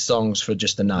out these songs for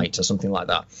just a night or something like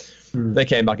that? They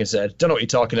came back and said, don't know what you're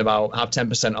talking about, have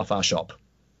 10% off our shop.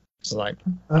 So like,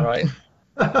 all right.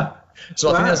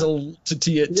 So I think there's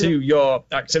to your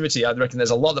activity, I reckon there's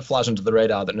a lot that flies under the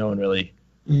radar that no one really...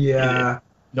 no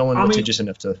one litigious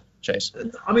enough to chase.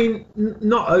 I mean,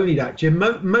 not only that, Jim.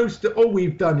 All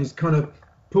we've done is kind of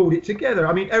pulled it together.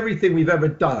 I mean, everything we've ever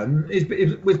done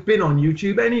was been on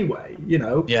YouTube anyway. You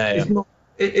know,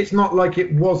 It's not like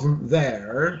it wasn't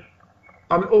there.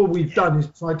 I mean, all we've done is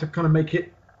tried to kind of make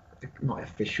it not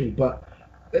official, but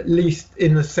at least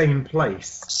in the same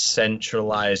place,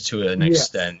 centralized to an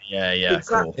extent. Yeah,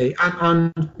 exactly. Cool.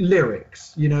 And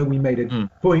lyrics. You know, we made a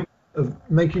point of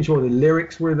making sure the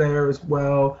lyrics were there as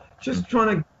well, just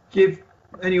trying to give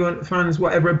fans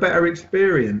whatever a better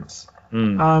experience.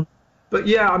 But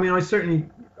yeah, I mean,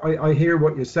 I hear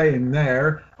what you're saying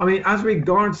there. I mean, as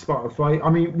regards Spotify, I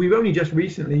mean, we've only just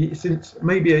recently, since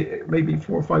maybe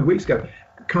 4 or 5 weeks ago,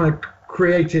 kind of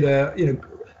created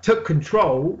took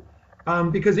control,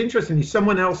 because interestingly,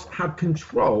 someone else had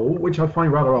control, which I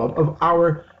find rather odd, of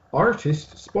our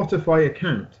artist Spotify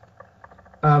account.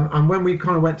 And when we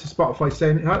kind of went to Spotify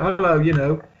saying, hello,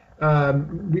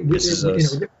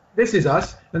 this is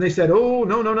us. And they said, oh,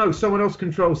 no, someone else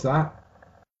controls that.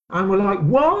 And we're like,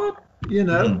 what?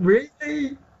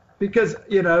 Really? Because,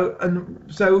 and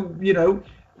so,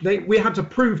 we had to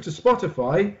prove to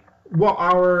Spotify what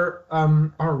our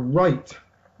right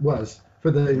was for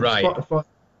the Spotify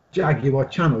Jaguar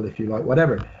channel, if you like,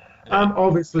 whatever.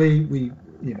 Obviously, we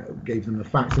gave them the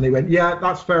facts, and they went, yeah,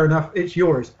 that's fair enough, it's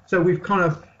yours. So we've kind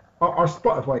of, our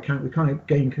Spotify account, we kind of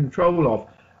gained control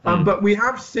of. But we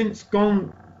have since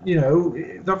gone,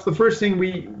 that's the first thing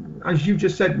we, as you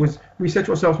just said, was we said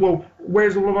to ourselves, well,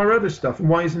 where's all of our other stuff, and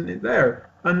why isn't it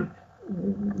there? And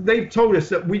they've told us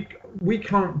that we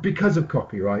can't, because of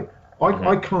copyright,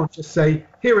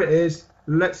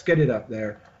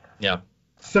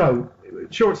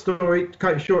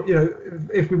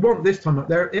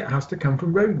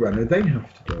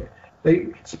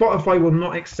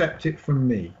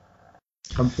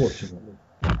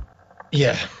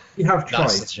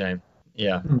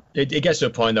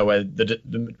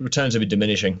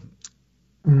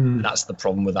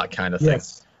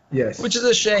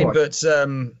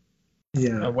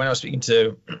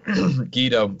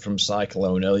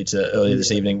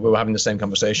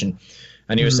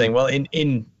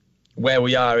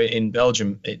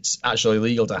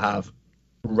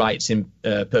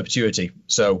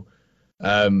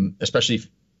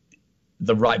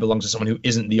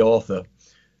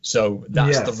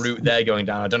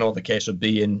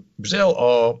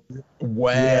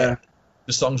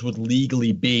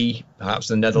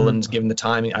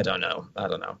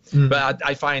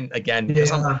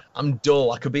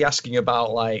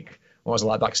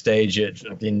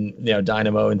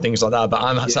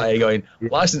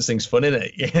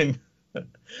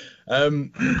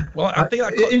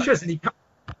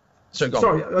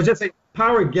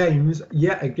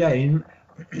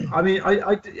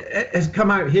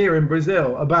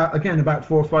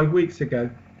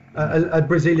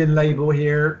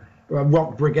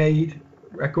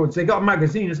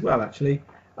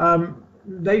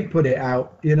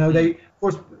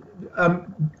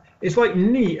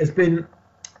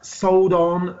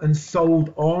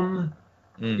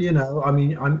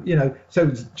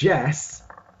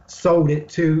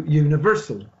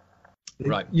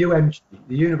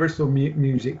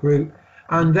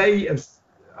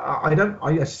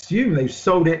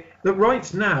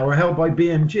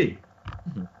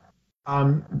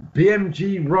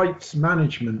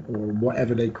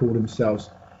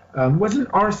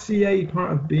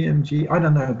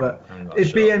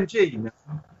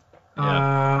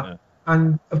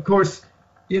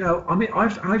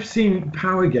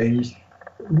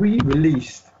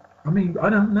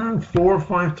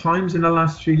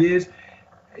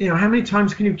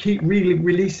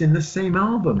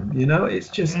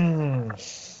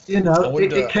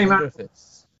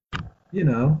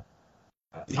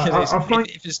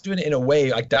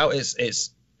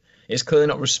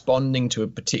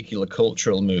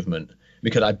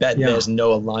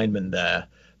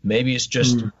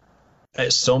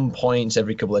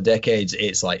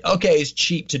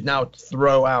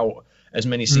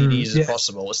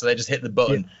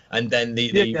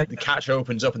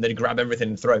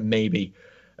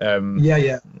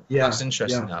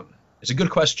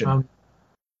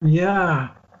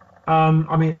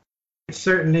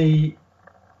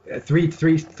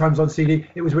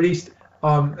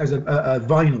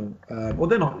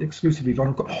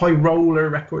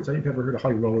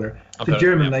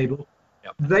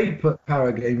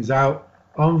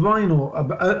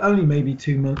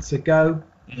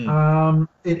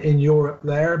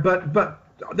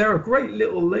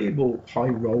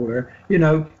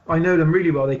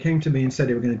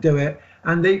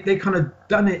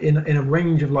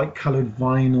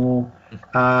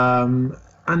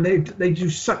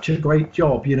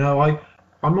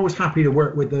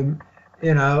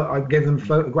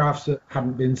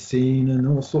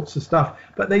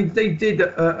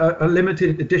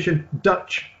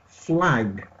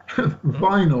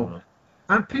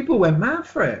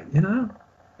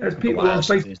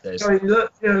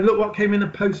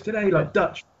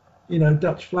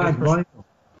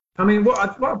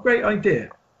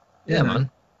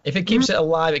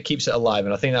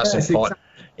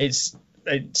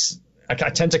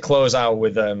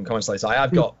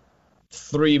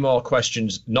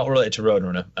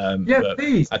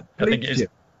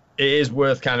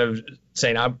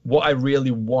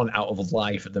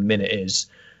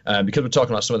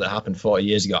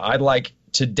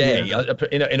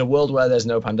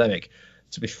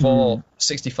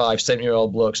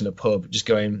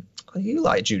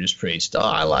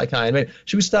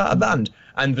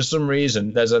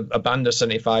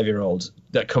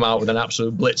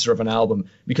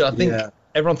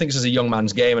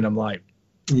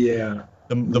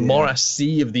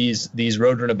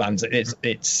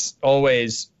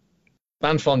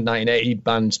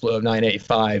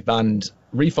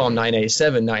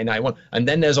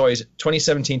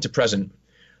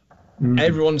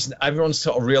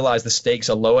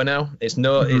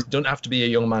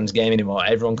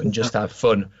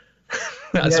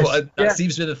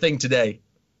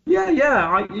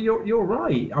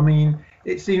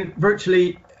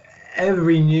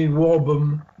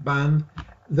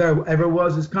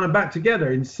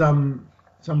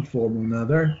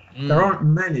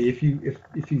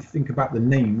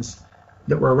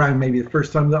 that were around maybe the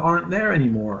first time that aren't there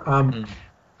anymore.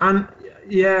 And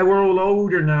yeah, we're all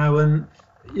older now, and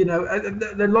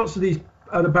there are lots of these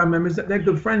other band members that they're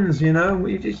good friends.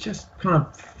 It's just kind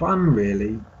of fun,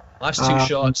 really. Life's too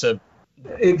short to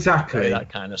exactly that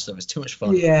kind of stuff. It's too much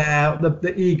fun. Yeah,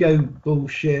 the ego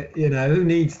bullshit. Who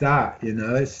needs that?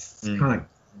 It's kind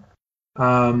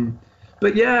of.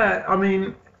 But yeah, I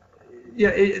mean,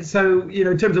 yeah. So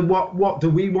in terms of what do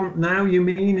we want now? You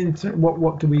mean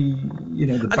what do we?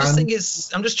 The band. I just think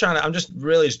I'm just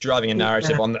really driving a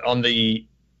narrative on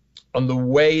the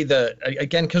way that,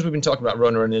 again, because we've been talking about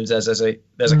Rona, and there's a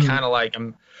kind of like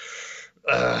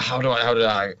how do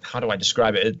I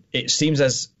describe it? It seems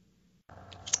as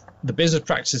the business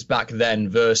practices back then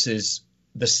versus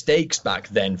the stakes back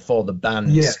then for the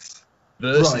bands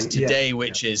versus today,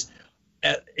 which is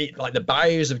like the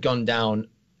barriers have gone down.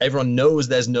 Everyone knows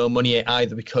there's no money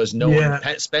either because no one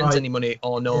spends any money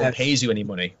or no one pays you any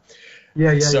money.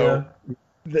 We seem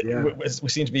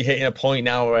to be hitting a point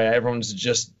now where everyone's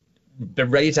just they're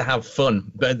ready to have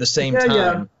fun, but at the same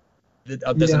time,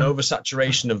 there's an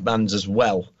oversaturation of bands as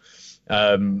well,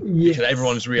 because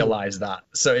everyone's realised that.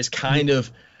 So it's kind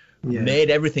of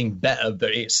made everything better,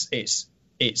 but it's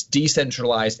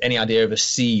decentralised any idea of a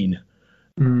scene,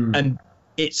 and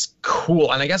it's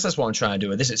cool. And I guess that's what I'm trying to do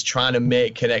with this. It's trying to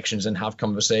make connections and have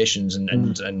conversations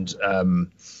and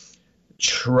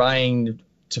trying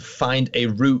to find a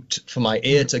route for my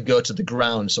ear to go to the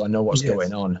ground so I know what's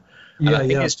going on. And I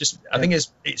think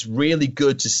it's really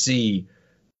good to see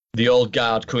the old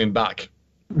guard coming back.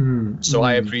 So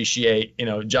I appreciate,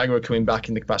 Jaguar coming back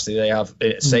in the capacity they have,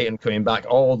 Satan coming back,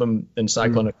 all of them, and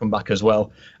Cyclone have come back as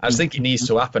well. I just think it needs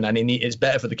to happen, and it's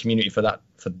better for the community for that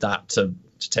to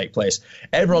take place.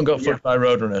 Everyone got fucked by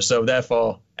Roadrunner, so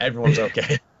therefore everyone's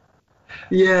okay.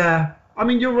 Yeah, I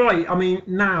mean, you're right. I mean,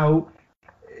 now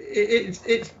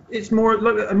it's more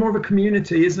of a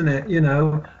community, isn't it?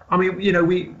 I mean,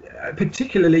 we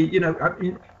particularly,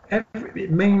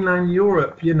 mainland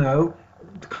Europe,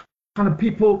 kind of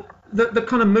people, the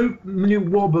kind of new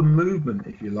Wobber movement,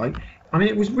 if you like. I mean,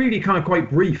 it was really kind of quite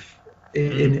brief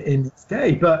in its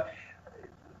day, but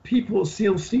people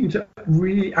still seem to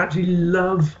really actually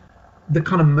love the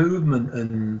kind of movement,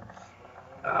 and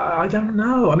I don't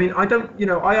know. I mean,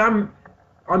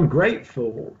 I'm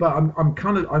grateful, but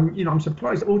I'm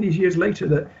surprised all these years later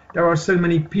that there are so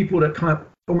many people that kind of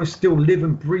almost still live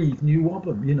and breathe New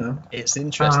Wobham. It's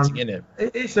interesting, isn't it?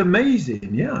 It's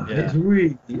amazing, It's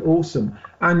really awesome.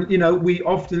 And we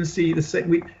often see the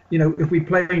same. If we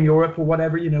play in Europe or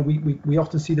whatever, we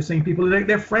often see the same people.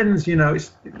 They're friends.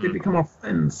 They become our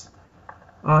friends.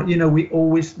 I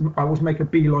always make a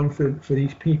beeline for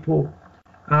these people,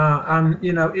 and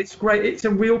it's great. It's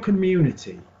a real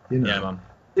community. Yeah, man.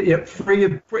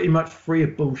 Pretty much free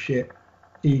of bullshit,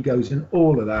 egos and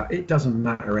all of that. It doesn't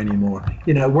matter anymore.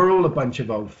 We're all a bunch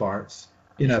of old farts.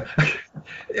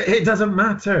 It doesn't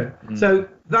matter. So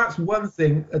that's one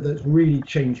thing that's really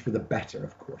changed for the better,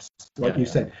 of course, like you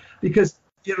said, because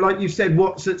like you said,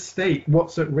 what's at stake,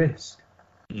 what's at risk?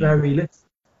 Very little.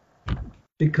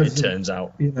 Because it turns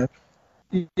out,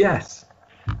 yes.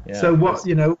 So what,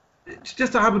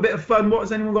 just to have a bit of fun. What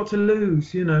has anyone got to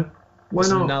lose? Why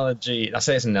not? I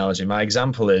say it's an analogy. My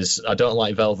example is I don't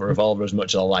like Velvet Revolver as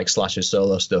much as I like Slash's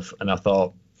solo stuff. And when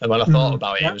I thought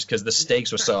about it, it was because the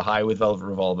stakes were so high with Velvet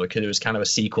Revolver because it was kind of a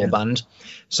sequel band.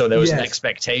 So there was an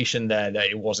expectation there that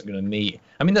it wasn't going to meet.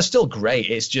 I mean, they're still great.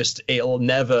 It's just it'll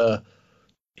never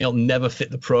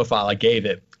fit the profile I gave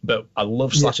it. But I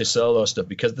love Slash's solo stuff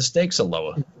because the stakes are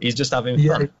lower. He's just having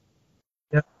fun.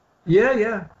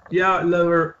 Yeah.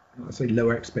 Lower. I say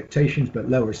lower expectations, but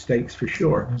lower stakes for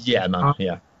sure. Yeah, man.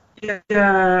 Yeah.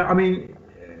 I mean,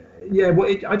 Well,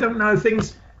 I don't know.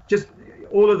 Things just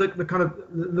all of the kind of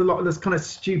the lot of those kind of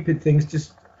stupid things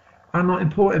just are not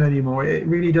important anymore. It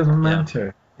really doesn't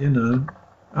matter.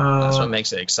 That's what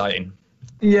makes it exciting.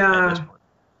 Yeah.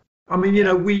 I mean,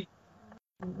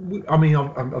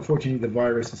 unfortunately, the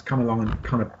virus has come along and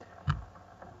kind of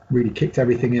really kicked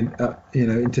everything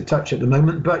into touch at the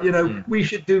moment. But we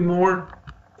should do more.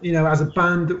 As a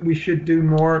band, we should do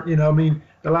more. I mean,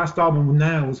 the last album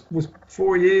now was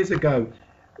 4 years ago.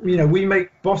 We make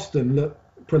Boston look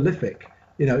prolific.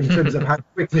 In terms of how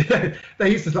quickly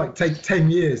they used to take 10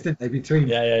 years, didn't they,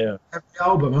 between every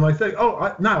album? And I think,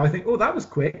 that was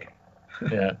quick.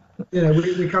 Yeah.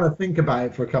 We kind of think about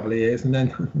it for a couple of years, and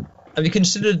then. Have you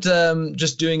considered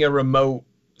just doing a remote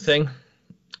thing?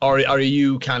 Or are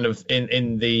you kind of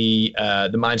in the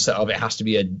mindset of it has to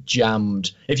be a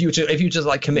jammed? If you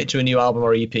just commit to a new album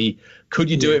or EP, could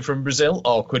you do it from Brazil,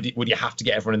 or would you have to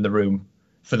get everyone in the room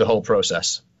for the whole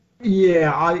process?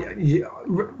 yeah,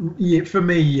 for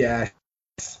me, yes.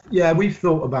 Yeah, we've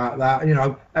thought about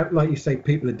that. Like you say,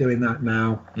 people are doing that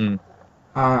now. Mm.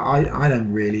 I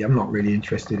don't really. I'm not really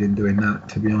interested in doing that,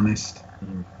 to be honest.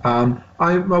 Mm.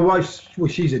 My wife's, well,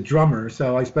 she's a drummer,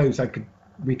 so I suppose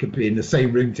we could be in the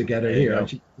same room together There you here. go. And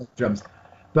she plays drums,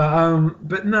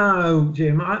 but no,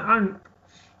 Jim. I'm,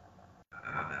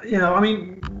 I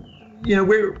mean,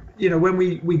 when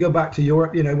we go back to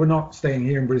Europe, we're not staying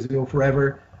here in Brazil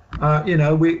forever. We're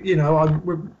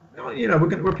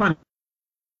planning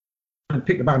to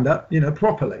pick the band up,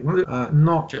 properly.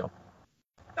 Not. Sure.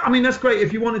 I mean, that's great.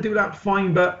 If you want to do that,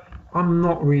 fine, but I'm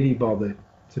not really bothered,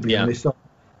 to be honest.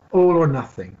 All or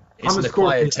nothing. It's an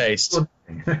acquired taste.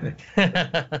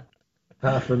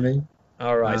 For me.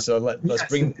 All right, so let's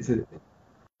bring.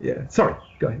 Yeah. Sorry.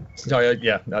 Go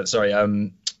ahead. Sorry.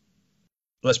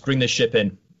 Let's bring this ship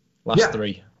in. Last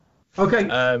three. Okay.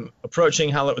 Approaching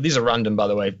Halloween. These are random, by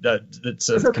the way. That's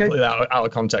completely out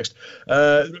of context.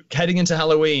 Heading into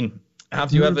Halloween.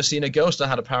 Have you ever seen a ghost or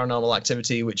had a paranormal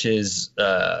activity which is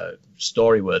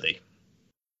story-worthy?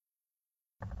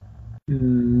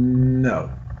 No.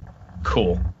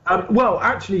 Cool. Well,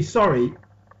 actually, sorry.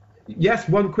 Yes,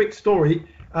 one quick story.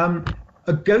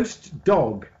 A ghost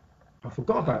dog. I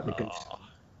forgot about the ghost.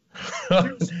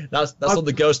 That's what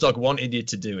the ghost dog wanted you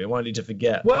to do. It wanted you to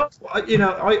forget. Well,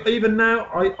 even now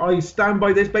I stand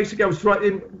by this. Basically, I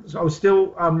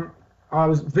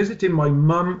was visiting my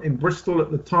mum in Bristol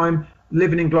at the time,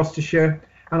 living in Gloucestershire,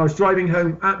 and I was driving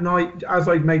home at night, as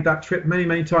I'd made that trip many,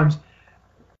 many times.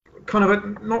 Kind of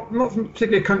a not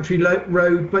particularly a country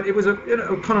road, but it was a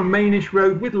kind of mainish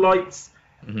road with lights.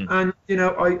 Mm-hmm. And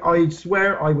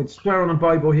I would swear on a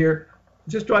Bible here,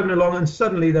 just driving along, and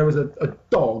suddenly there was a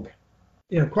dog,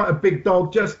 quite a big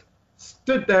dog, just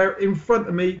stood there in front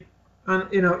of me, and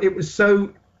it was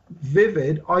so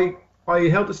vivid. I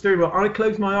held the steering wheel. I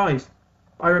closed my eyes.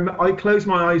 I closed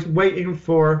my eyes, waiting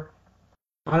for,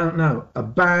 I don't know, a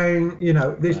bang.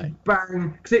 This right.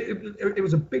 Bang, because it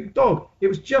was a big dog. It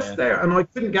was just there, and I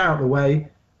couldn't get out of the way.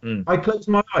 Mm. I closed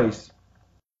my eyes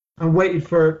and waited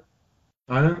for,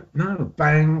 I don't know,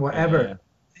 bang, whatever. Yeah.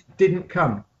 It didn't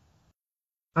come.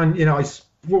 And, I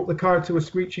brought the car to a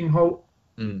screeching halt.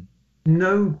 Mm.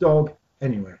 No dog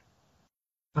anywhere.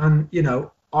 And,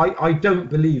 I don't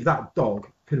believe that dog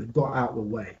could have got out of the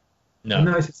way. No. I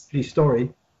know it's a silly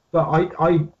story, but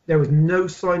there was no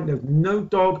sign, there was no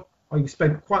dog. I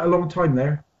spent quite a long time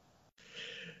there.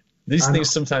 These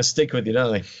things sometimes stick with you,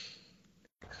 don't they?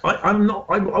 I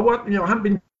haven't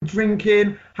been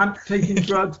drinking, haven't taken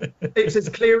drugs. It's as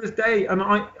clear as day. And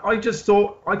I just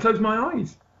thought, I closed my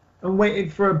eyes and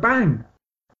waited for a bang.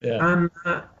 Yeah. And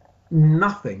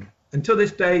nothing. Until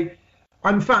this day.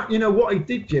 In fact, what I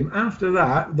did, Jim, after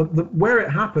that, where it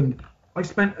happened, I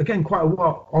spent, again, quite a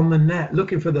while on the net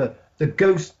looking for the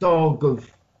ghost dog of,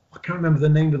 I can't remember the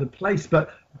name of the place, but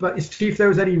to see if there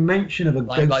was any mention of a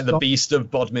ghost dog. Like the Beast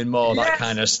of Bodmin Moor, that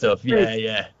kind of stuff.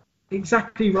 Yeah.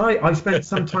 Exactly right. I spent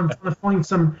some time trying to find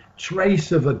some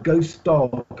trace of a ghost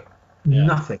dog. Yeah.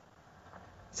 Nothing.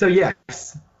 So,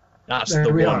 yes. That's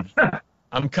the one.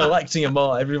 I'm collecting them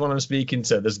all. Everyone I'm speaking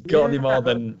to, there's got to be more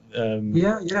than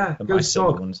ghost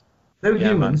dog. Ones. No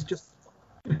humans, just.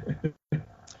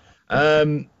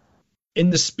 In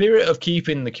the spirit of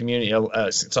keeping the community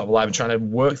sort of alive and trying to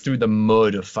work through the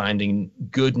mud of finding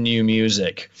good new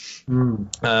music,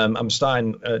 I'm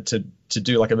starting to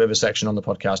do like a bit of a section on the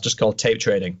podcast just called Tape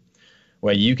Trading,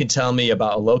 where you can tell me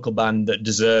about a local band that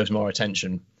deserves more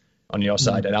attention on your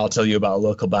side, and I'll tell you about a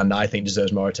local band that I think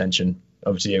deserves more attention.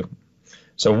 Over to you.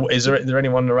 So is there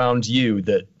anyone around you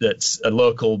that's a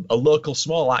local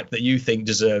small act that you think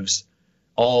deserves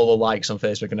all the likes on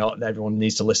Facebook and everyone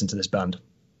needs to listen to this band?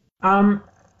 Well,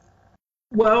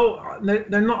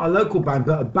 they're not a local band,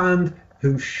 but a band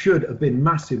who should have been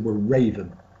massive were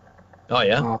Raven. Oh,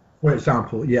 yeah? For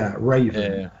example,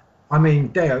 Raven. Yeah. I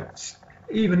mean,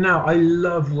 even now, I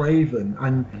love Raven.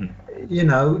 And, in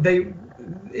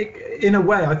a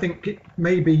way, I think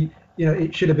maybe,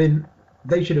 it should have been,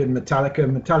 they should have been Metallica,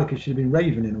 and Metallica should have been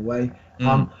Raven in a way.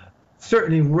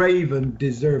 Certainly, Raven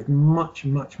deserved much,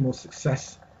 much more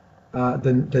success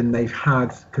than they've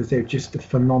had, because they're just a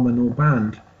phenomenal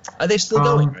band. Are they still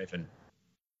going, Raven?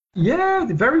 Yeah,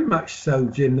 very much so,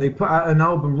 Jim. They put out an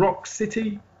album, Rock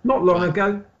City, not long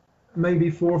ago, maybe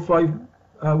 4 or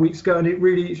 5 weeks ago, and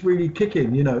it's really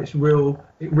kicking. It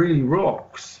really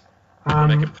rocks.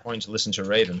 Make a point to listen to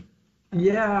Raven.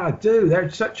 Yeah, I do. They're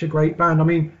such a great band. I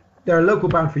mean, they're a local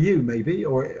band for you, maybe,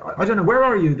 or I don't know. Where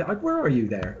are you? Where are you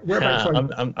there?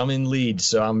 I'm in Leeds,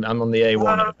 so I'm on the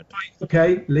A1.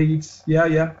 Okay, Leeds.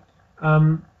 Yeah.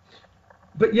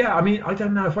 But yeah, I mean, I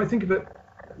don't know if I think of it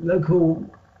local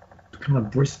kind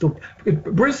of Bristol.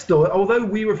 Although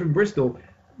we were from Bristol,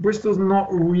 Bristol's not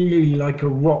really like a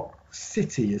rock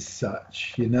city as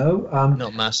such, you know.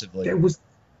 Not massively. There was,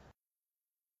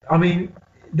 I mean,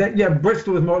 that yeah,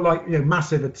 Bristol was more like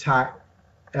Massive Attack,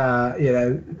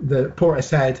 the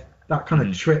Portishead, that kind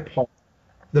of trip hop,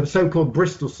 the so-called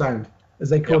Bristol sound, as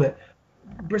they call it.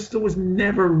 Bristol was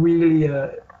never really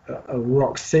a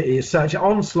rock city as such.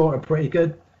 Onslaught are pretty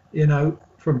good,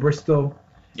 from Bristol.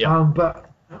 Yeah. But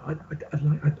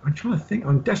I'm trying to think.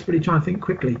 I'm desperately trying to think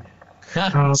quickly.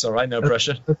 It's all right, no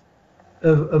pressure.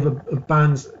 Of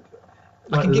bands.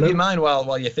 I can give you mine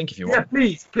while you think if you want.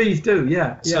 Yeah, please do.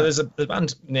 Yeah. So there's a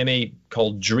band near me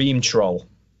called Dream Troll,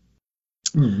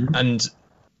 and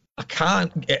I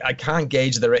can't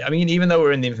gauge I mean, even though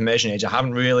we're in the information age, I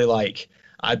haven't really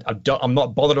I'm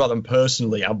not bothered about them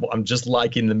personally. I'm just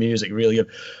liking the music really good.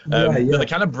 But they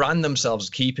kind of brand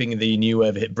themselves keeping the new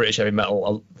wave British heavy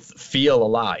metal feel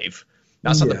alive.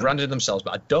 That's how they branded themselves,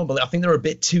 but I think they're a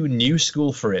bit too new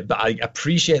school for it. But I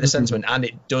appreciate the sentiment, and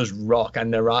it does rock.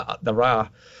 And there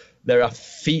are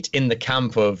feet in the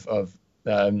camp of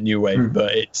new wave,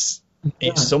 but it's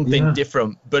something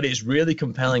different. But it's really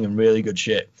compelling and really good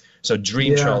shit. So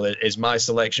Dream Troll is my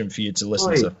selection for you to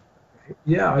listen to.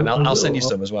 Yeah, and I'll send you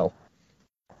some as well.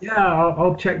 Yeah,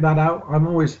 I'll check that out. I'm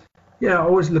always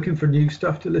looking for new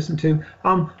stuff to listen to.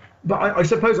 But I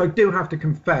suppose I do have to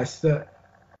confess that.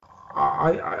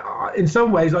 I in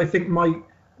some ways, I think my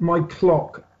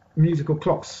musical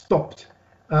clock stopped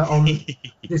on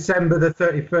December the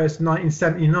 31st,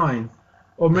 1979,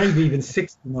 or maybe even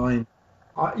 69.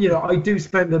 I do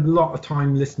spend a lot of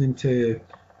time listening to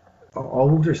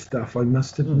older stuff, I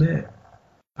must admit.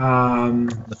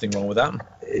 Nothing wrong with that.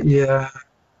 Yeah,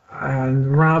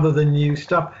 and rather than new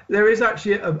stuff, there is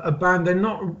actually a band.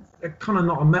 They're kind of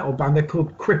not a metal band. They're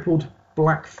called Crippled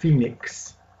Black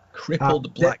Phoenix.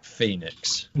 Crippled Black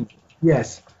Phoenix.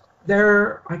 Yes,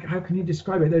 they're. How can you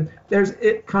describe it? There's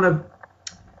it kind of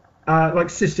like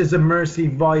Sisters of Mercy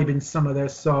vibe in some of their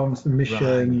songs. The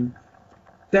Mission.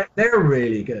 Right. They're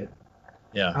really good.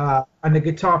 Yeah. And the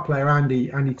guitar player Andy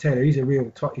Taylor, he's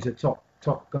a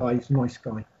top guy. He's a nice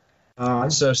guy.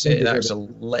 Associated acts: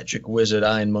 Electric Wizard,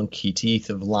 Iron Monkey, Teeth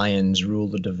of Lions, Rule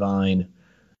the Divine,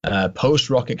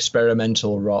 post-rock,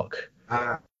 experimental rock.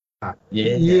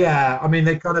 Yeah, I mean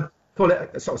they kind of call it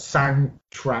a sort of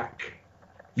soundtrack.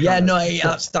 Yeah, no,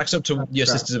 that stacks up to your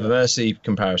Sisters of Mercy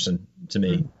comparison to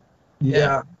me.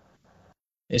 Yeah.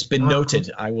 It's been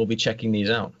noted. I will be checking these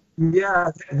out.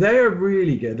 Yeah, they're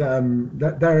really good.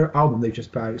 Their album they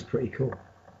just put out is pretty cool.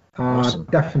 Awesome.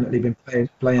 Definitely been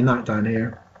playing that down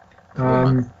here.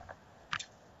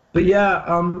 But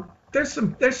yeah, there's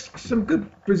some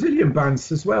good Brazilian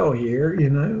bands as well here.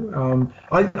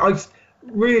 I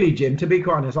really, Jim, to be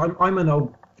quite honest, I'm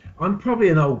probably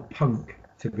an old punk,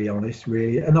 to be honest,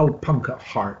 really, an old punk at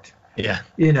heart. Yeah.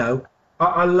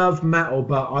 I love metal,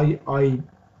 but I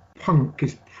punk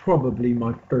is probably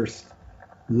my first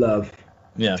love.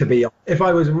 Yeah. To be honest. If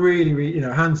I was really, really,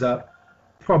 hands up,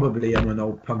 probably I'm an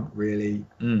old punk, really.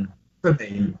 For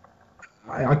me,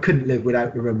 I couldn't live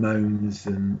without the Ramones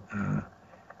and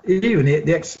even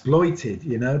the Exploited.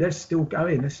 They're still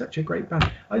going. They're such a great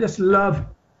band. I just love.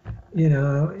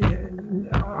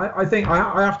 I think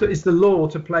I have to. It's the law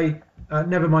to play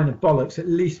Nevermind the Bollocks at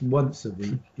least once a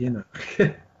week.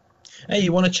 Hey,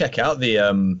 you want to check out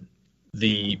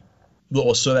the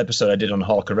little sub episode I did on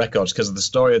Hawker Records, because of the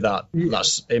story of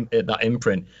that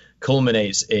imprint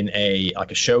culminates in a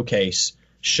showcase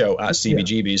show at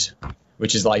CBGB's,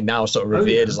 which is now sort of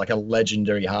revered as a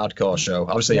legendary hardcore show.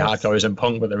 Obviously, hardcore isn't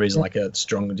punk, but there is a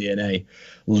strong DNA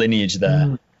lineage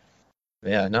there.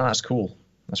 Yeah, no, that's cool.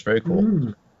 That's very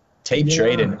cool. Tape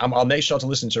trading. I'll make sure to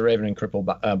listen to Raven and Crippled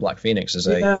Black Phoenix as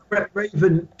a.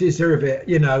 Raven deserve it.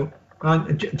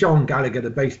 And John Gallagher, the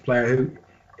bass player,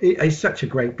 he's such a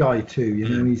great guy too.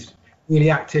 He's really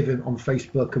active on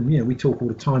Facebook, and we talk all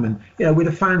the time, and with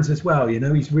the fans as well.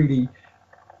 He's really,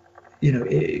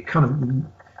 it kind of.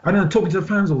 I know, talking to the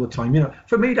fans all the time.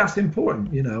 For me that's important.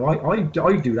 I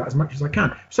do that as much as I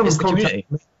can. If someone contacts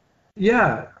me.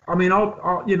 Yeah, I mean,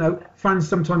 I'll fans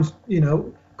sometimes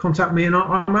contact me, and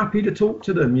I'm happy to talk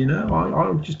to them.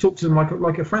 I'll just talk to them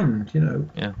like a friend. Yeah.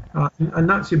 And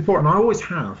that's important. I always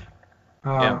have.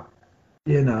 And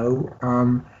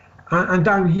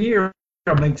down here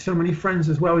I made so many friends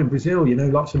as well in Brazil.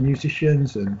 Lots of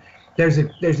musicians, and there's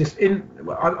this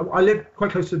I live quite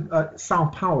close to Sao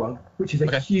Paulo, which is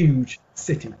a huge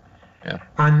city. Yeah.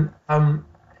 And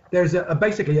there's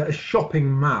basically a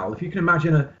shopping mall, if you can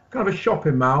imagine a kind of a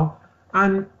shopping mall,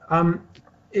 and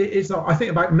it's I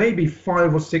think about maybe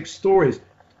 5 or 6 stories,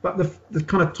 but the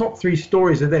kind of top 3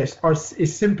 stories of this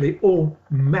is simply all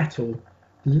metal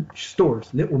stores,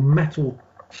 little metal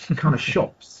kind of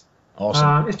shops.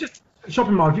 Awesome. It's just a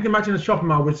shopping mall. If you can imagine a shopping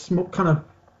mall with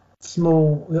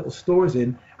small little stores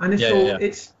in, and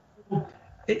it's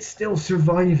still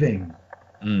surviving.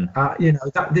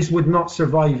 That this would not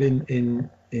survive in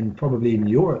probably in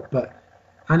Europe,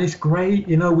 and it's great.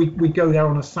 We go there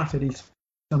on a Saturday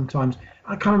sometimes.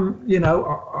 I come,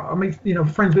 I make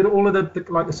friends with all of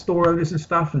the store owners and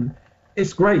stuff, and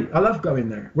it's great. I love going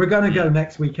there. We're going to go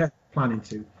next weekend, planning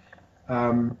to.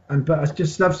 But I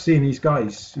just love seeing these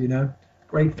guys.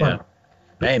 Great fun.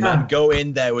 Yeah. Hey man, go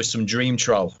in there with some Dream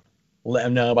Troll. Let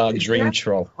them know about Dream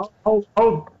Troll. I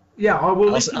will.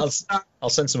 I'll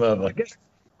send some over.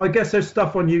 I guess there's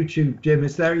stuff on YouTube, Jim.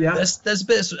 Is there? Yeah. There's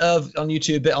bits on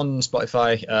YouTube, a bit on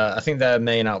Spotify. I think their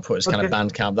main output is kind of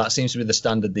Bandcamp. That seems to be the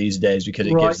standard these days because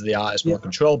it gives the artist more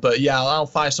control. But yeah, I'll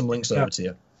fire some links over to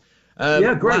you.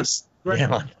 Great. Yeah,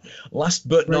 man. Last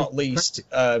but not least,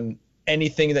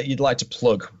 anything that you'd like to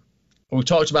plug? We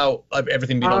talked about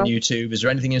everything being on YouTube. Is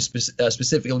there anything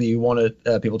specifically you want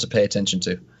people to pay attention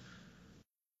to?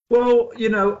 Well,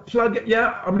 plug it.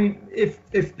 Yeah, I mean,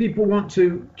 if people want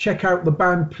to check out the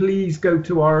band, please go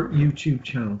to our YouTube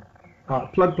channel.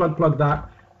 Plug that.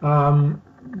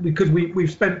 Because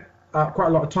we've spent quite a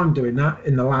lot of time doing that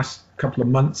in the last couple of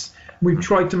months. We've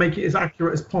tried to make it as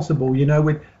accurate as possible.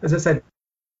 With, as I said,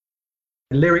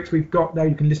 the lyrics we've got there,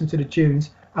 you can listen to the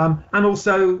tunes, and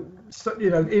also,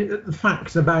 the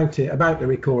facts about it, about the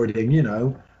recording.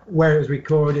 Where it was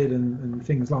recorded and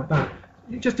things like that.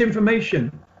 Just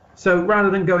information. So rather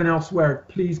than going elsewhere,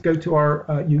 please go to our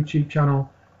YouTube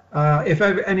channel. If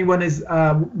anyone is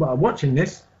watching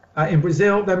this in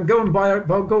Brazil, then go and buy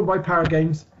Power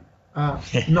Games.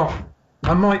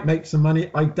 I might make some money.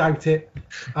 I doubt it.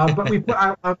 But we put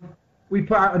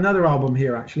out another album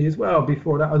here actually as well.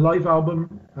 Before that, a live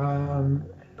album,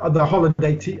 the Holland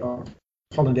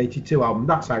 82 album.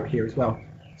 That's out here as well.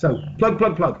 So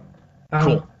plug.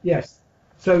 Cool. Yes.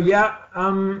 So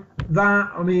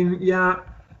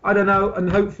I don't know, and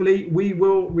hopefully we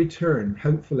will return.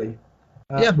 Hopefully,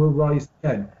 we'll rise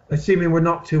again, assuming we're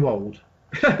not too old.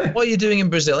 What are you doing in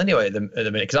Brazil anyway at the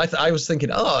minute? Because I was thinking,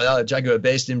 Jaguar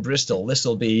based in Bristol. This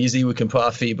will be easy. We can put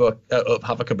our feet up,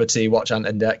 have a cup of tea, watch Ant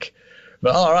and Dec.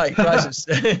 But all right, guys,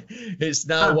 it's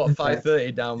now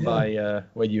 5:30 down by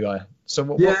where you are. So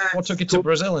what took you to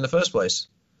Brazil in the first place?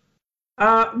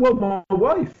 Well, my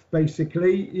wife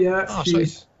basically. Yeah,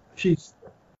 she's.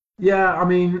 Yeah, I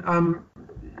mean,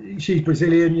 she's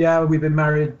Brazilian. Yeah, we've been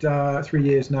married 3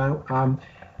 years now.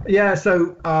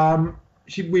 So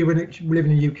we were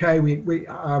living in the UK. We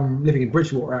living in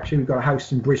Bridgewater actually. We've got a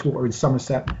house in Bridgewater in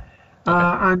Somerset,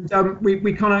 and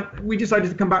we decided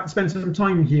to come back and spend some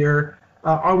time here.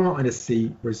 I wanted to see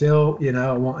Brazil.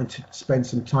 I wanted to spend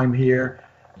some time here.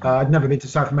 I'd never been to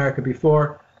South America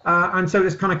before, and so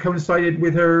this kind of coincided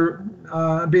with her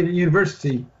being at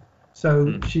university.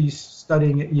 So she's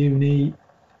studying at uni.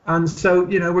 And so,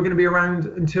 we're going to be around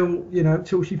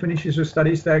until she finishes her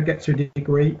studies there, gets her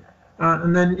degree.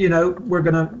 And then, we're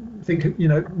going to think,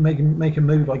 make a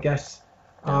move, I guess,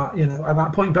 at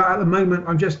that point. But at the moment,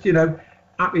 I'm just,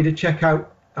 happy to check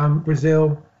out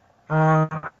Brazil.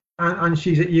 And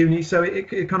she's at uni, so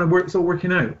it kind of works, all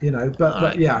working out,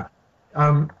 But yeah.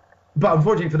 But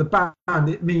unfortunately for the band,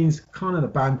 it means kind of the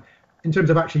band, in terms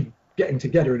of actually getting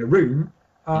together in a room,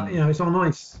 it's on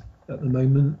ice at the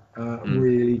moment,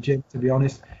 really, Jim, to be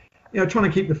honest. Trying to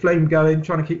keep the flame going,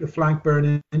 trying to keep the flag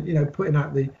burning, putting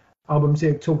out the albums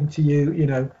here, talking to you,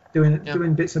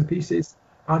 doing bits and pieces,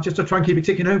 just to try and keep it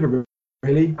ticking over,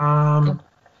 really. But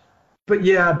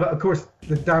of course,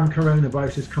 the damn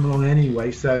coronavirus has come along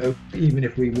anyway, so even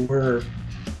if we were,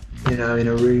 in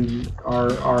a room,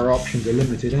 our options are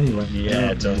limited anyway.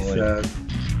 Yeah, totally.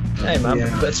 Hey man, the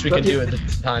best we can do at the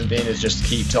time being is just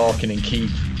keep talking and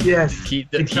keep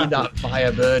that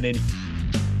fire burning.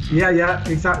 Yeah,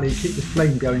 exactly. Keep the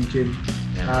flame going, Jim.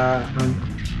 And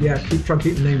keep trying to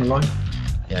keep the name alive.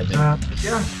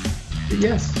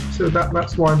 Yes. So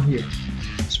that's why I'm here.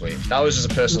 Sweet. That was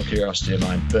just a personal curiosity of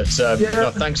mine. But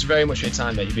thanks very much for your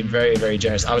time, mate. You've been very, very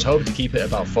generous. I was hoping to keep it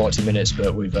about 40 minutes,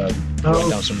 but we've went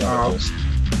down some rabbit holes.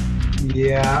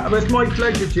 Yeah, it's my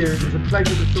pleasure, Jim. It was a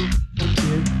pleasure to talk to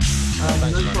you.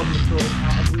 No problem at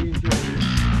all.